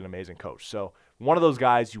obviously an amazing coach. So one of those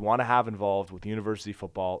guys you want to have involved with university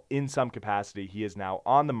football in some capacity. He is now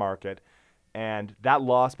on the market. And that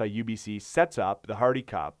loss by UBC sets up the Hardy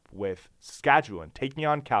Cup with Saskatchewan taking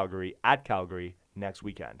on Calgary at Calgary next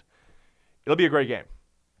weekend. It'll be a great game.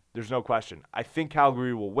 There's no question. I think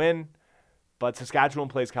Calgary will win, but Saskatchewan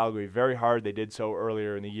plays Calgary very hard. They did so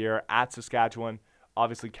earlier in the year at Saskatchewan.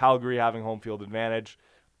 Obviously, Calgary having home field advantage,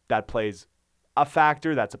 that plays a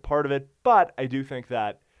factor. That's a part of it. But I do think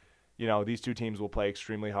that these two teams will play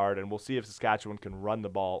extremely hard, and we'll see if Saskatchewan can run the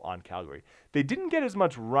ball on Calgary. They didn't get as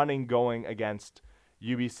much running going against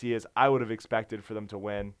UBC as I would have expected for them to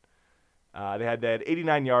win. They had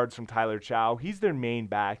 89 yards from Tyler Chow. He's their main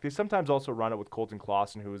back. They sometimes also run it with Colton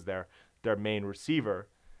Clausen, who is their main receiver.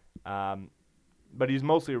 But he's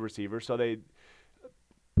mostly a receiver. So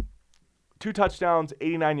 2 touchdowns,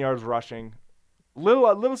 89 yards rushing. A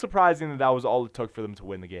little surprising that was all it took for them to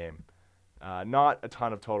win the game. Not a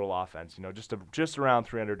ton of total offense, just around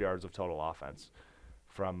 300 yards of total offense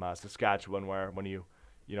from Saskatchewan, where when you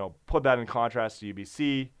put that in contrast to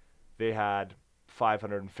UBC, they had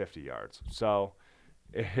 550 yards. So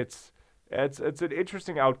it's an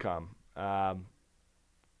interesting outcome.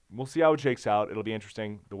 We'll see how it shakes out. It'll be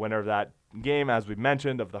interesting. The winner of that game, as we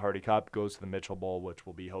mentioned, of the Hardy Cup, goes to the Mitchell Bowl, which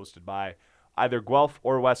will be hosted by either Guelph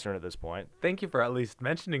or Western at this point. Thank you for at least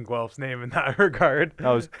mentioning Guelph's name in that regard. That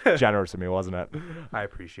was generous of me, wasn't it? I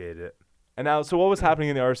appreciate it. And now, so what was happening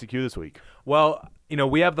in the RCQ this week? Well,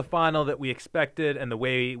 we have the final that we expected, and the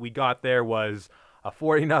way we got there was a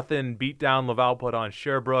 40-0 beatdown Laval put on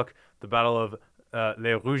Sherbrooke, the battle of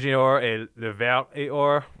Les Rouges et Or et Le Vert et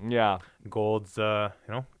Or. Yeah. Gold's,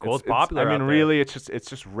 Gold's popular. I mean, really, it's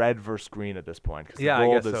just red versus green at this point, because the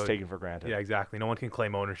gold is taken for granted. Yeah, exactly. No one can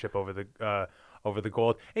claim ownership over the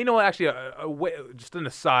gold. And you know what? Actually, just an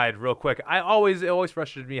aside, real quick. It always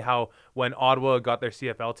frustrated me how when Ottawa got their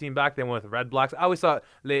CFL team back, they went with Red Blacks. I always thought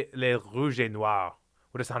Les Rouges et Noirs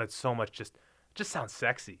would have sounded so much just sounds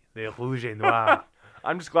sexy. Les Rouges et Noirs.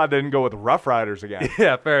 I'm just glad they didn't go with Rough Riders again.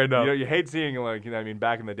 Yeah, fair enough. You hate seeing,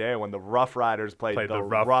 back in the day when the Rough Riders played the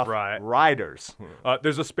Rough Riders.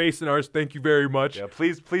 There's a space in ours. Thank you very much. Yeah,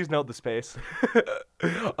 please note the space.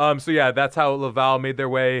 So yeah, that's how Laval made their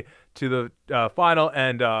way to the final,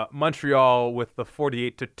 and Montreal with the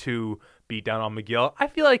 48-2 beat down on McGill. I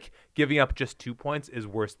feel like giving up just 2 points is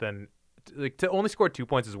worse than to only score 2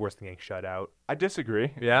 points is worse than getting shut out. I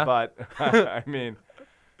disagree. Yeah, but I mean.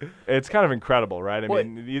 It's kind of incredible, right? I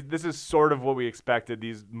mean, this is sort of what we expected,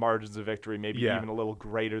 these margins of victory, maybe even a little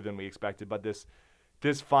greater than we expected. But this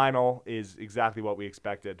final is exactly what we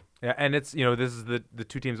expected. Yeah, and it's, this is the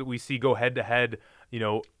two teams that we see go head-to-head,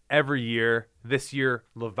 every year. This year,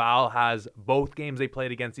 Laval has both games they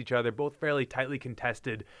played against each other, both fairly tightly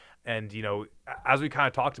contested. And, as we kind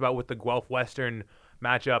of talked about with the Guelph-Western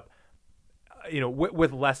matchup,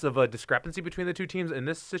 with less of a discrepancy between the two teams in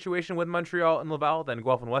this situation with Montreal and Laval than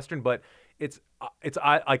Guelph and Western, but it's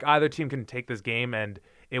like either team can take this game and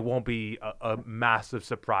it won't be a massive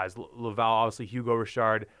surprise. Laval, obviously, Hugo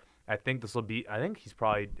Richard, I think he's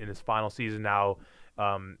probably in his final season now,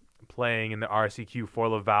 playing in the RCQ for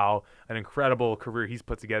Laval, an incredible career he's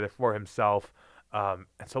put together for himself. And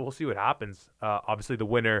so we'll see what happens. Obviously, the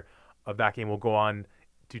winner of that game will go on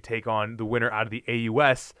to take on the winner out of the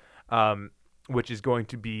AUS, which is going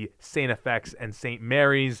to be St. FX and St.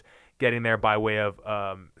 Mary's, getting there by way of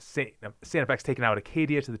St. FX taking out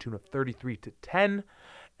Acadia to the tune of 33-10,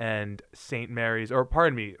 and St. Mary's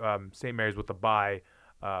with the bye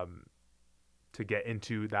to get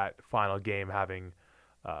into that final game, having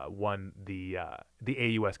won the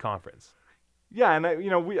AUS conference. Yeah, and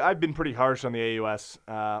I've been pretty harsh on the AUS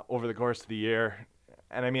over the course of the year,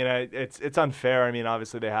 and I mean it's unfair. I mean,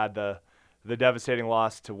 obviously they had the devastating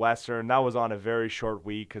loss to Western. That was on a very short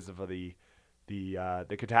week because of the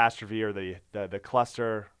catastrophe or the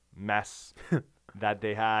cluster mess that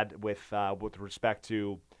they had with respect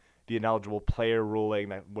to the ineligible player ruling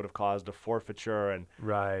that would have caused a forfeiture and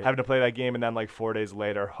having to play that game, and then 4 days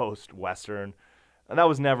later host Western. And that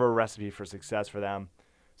was never a recipe for success for them.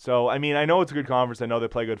 So, I mean, I know it's a good conference. I know they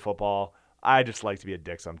play good football. I just like to be a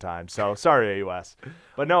dick sometimes. So sorry, AUS.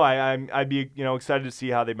 But no, I'd be excited to see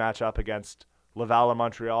how they match up against Laval and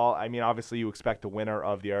Montreal. I mean, obviously you expect the winner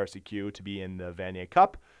of the RSEQ to be in the Vanier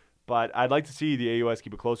Cup, but I'd like to see the AUS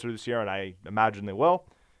keep it closer this year, and I imagine they will.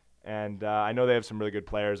 And I know they have some really good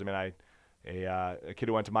players. I mean, a kid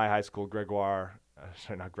who went to my high school, Gregor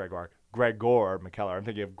McKellar. I'm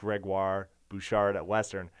thinking of Gregoire Bouchard at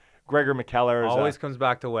Western. Gregor McKellar always comes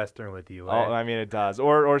back to Western with you. Oh, I mean, it does.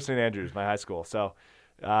 Or St. Andrews, my high school. So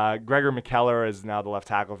Gregor McKellar is now the left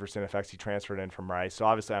tackle for St. FX. He transferred in from Rice. So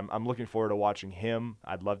obviously I'm looking forward to watching him.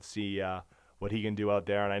 I'd love to see what he can do out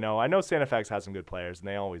there. And I know St. FX has some good players, and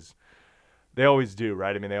they always do,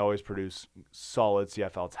 right? I mean, they always produce solid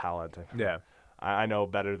CFL talent. Yeah. I know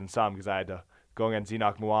better than some because I had to go against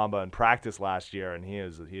Enoch Muamba in practice last year, and he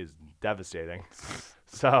is devastating.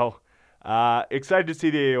 So excited to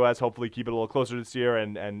see the AUS hopefully keep it a little closer this year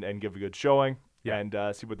and give a good showing. Yeah.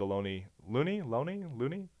 And see what the Looney?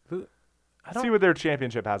 I don't See what their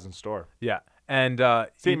championship has in store. Yeah. And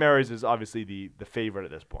St. Mary's is obviously the favorite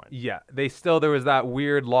at this point. Yeah, there was that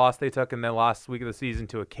weird loss they took in the last week of the season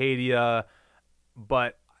to Acadia,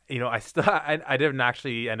 but I didn't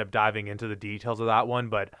actually end up diving into the details of that one,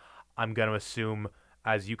 but I'm gonna assume,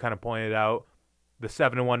 as you kind of pointed out, the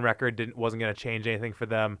 7-1 record wasn't gonna change anything for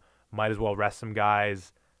them. Might as well rest some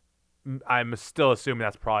guys. I'm still assuming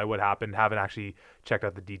that's probably what happened. Haven't actually checked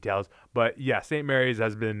out the details. But yeah, St. Mary's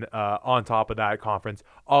has been on top of that conference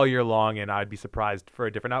all year long, and I'd be surprised for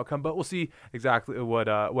a different outcome. But we'll see exactly what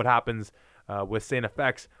happens with St.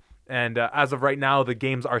 FX. And as of right now, the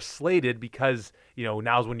games are slated because,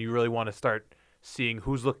 now's when you really want to start seeing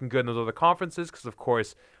who's looking good in those other conferences. Because, of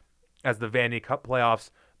course, as the Vanier Cup playoffs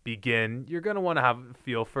begin, you're going to want to have a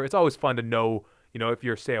feel for it. It's always fun to know, if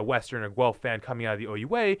you're, say, a Western or Guelph fan coming out of the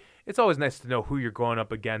OUA, it's always nice to know who you're going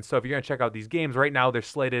up against. So if you're going to check out these games, right now they're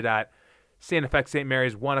slated at St. FX St.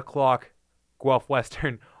 Mary's, 1 o'clock, Guelph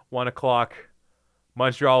Western, 1 o'clock,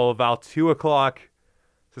 Montreal Laval, 2 o'clock,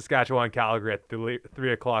 Saskatchewan Calgary at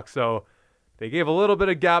 3 o'clock. So they gave a little bit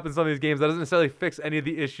of gap in some of these games. That doesn't necessarily fix any of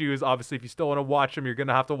the issues. Obviously, if you still want to watch them, you're going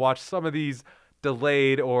to have to watch some of these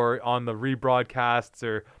delayed or on the rebroadcasts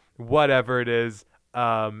or whatever it is.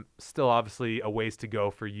 Still obviously a ways to go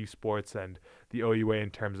for U Sports and the OUA in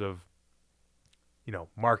terms of,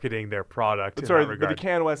 marketing their product. But sorry, but the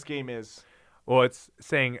Can West game is? Well, it's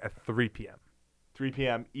saying at 3 p.m. 3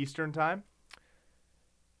 p.m. Eastern time?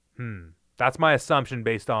 That's my assumption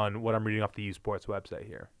based on what I'm reading off the U Sports website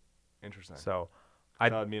here. Interesting. So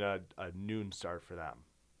I'd mean a noon start for them.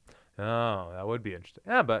 Oh, that would be interesting.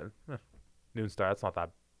 Yeah, but noon start, that's not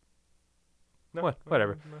that. No,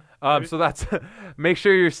 whatever. No, so that's make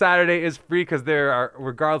sure your Saturday is free because there are,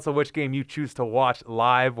 regardless of which game you choose to watch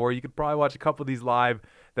live, or you could probably watch a couple of these live.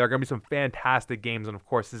 There are going to be some fantastic games, and of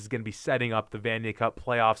course, this is going to be setting up the Vanier Cup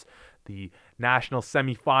playoffs, the national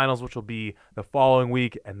semifinals, which will be the following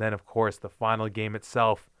week, and then of course the final game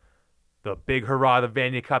itself, the big hurrah, the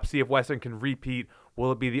Vanier Cup. See if Western can repeat.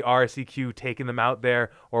 Will it be the RSEQ taking them out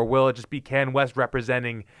there, or will it just be Can West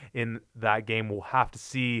representing in that game? We'll have to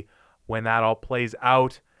see when that all plays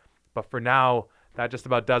out. But for now, that just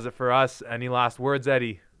about does it for us. Any last words,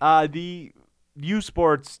 Eddie? The U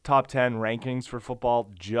Sports top 10 rankings for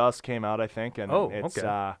football just came out, I think, and it's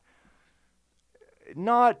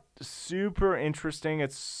not super interesting.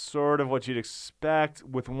 It's sort of what you'd expect,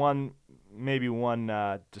 with maybe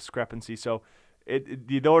one discrepancy. So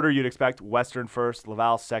the order you'd expect: Western first,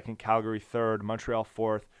 Laval second, Calgary third, Montreal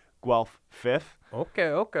fourth, Guelph fifth.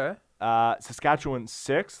 Okay. Saskatchewan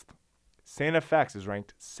sixth. St. FX is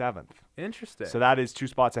ranked 7th. Interesting. So that is 2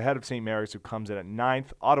 spots ahead of St. Mary's, who comes in at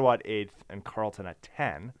 9th, Ottawa at 8th, and Carleton at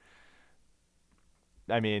 10.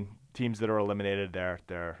 I mean, teams that are eliminated,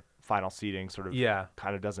 their final seeding sort of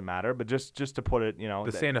kind of doesn't matter. But just to put it,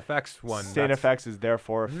 the St. FX one. St. FX is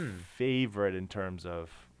therefore favorite in terms of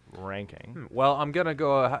ranking. Well, I'm going to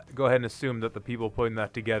go ahead and assume that the people putting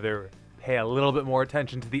that together pay a little bit more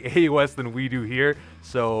attention to the AUS than we do here.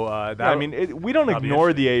 So we don't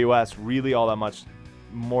ignore the AUS really all that much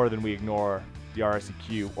more than we ignore the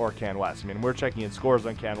RSEQ or Can West. I mean, we're checking in scores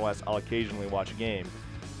on Can West. I'll occasionally watch a game.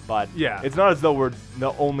 But it's not as though we're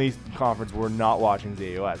the only conference we're not watching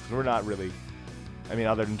the AUS. Because we're not really,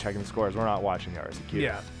 other than checking the scores, we're not watching the RSEQ.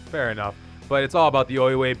 Yeah, fair enough. But it's all about the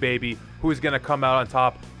OUA, baby. Who's going to come out on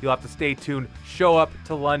top? You'll have to stay tuned. Show up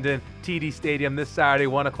to London, TD Stadium this Saturday,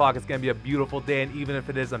 1 o'clock. It's going to be a beautiful day, and even if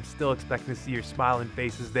it is, I'm still expecting to see your smiling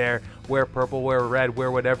faces there. Wear purple, wear red,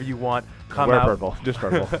 wear whatever you want. Wear purple, just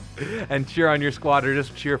purple. And cheer on your squad, or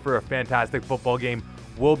just cheer for a fantastic football game.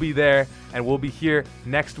 We'll be there, and we'll be here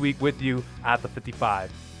next week with you at the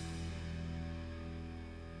 55.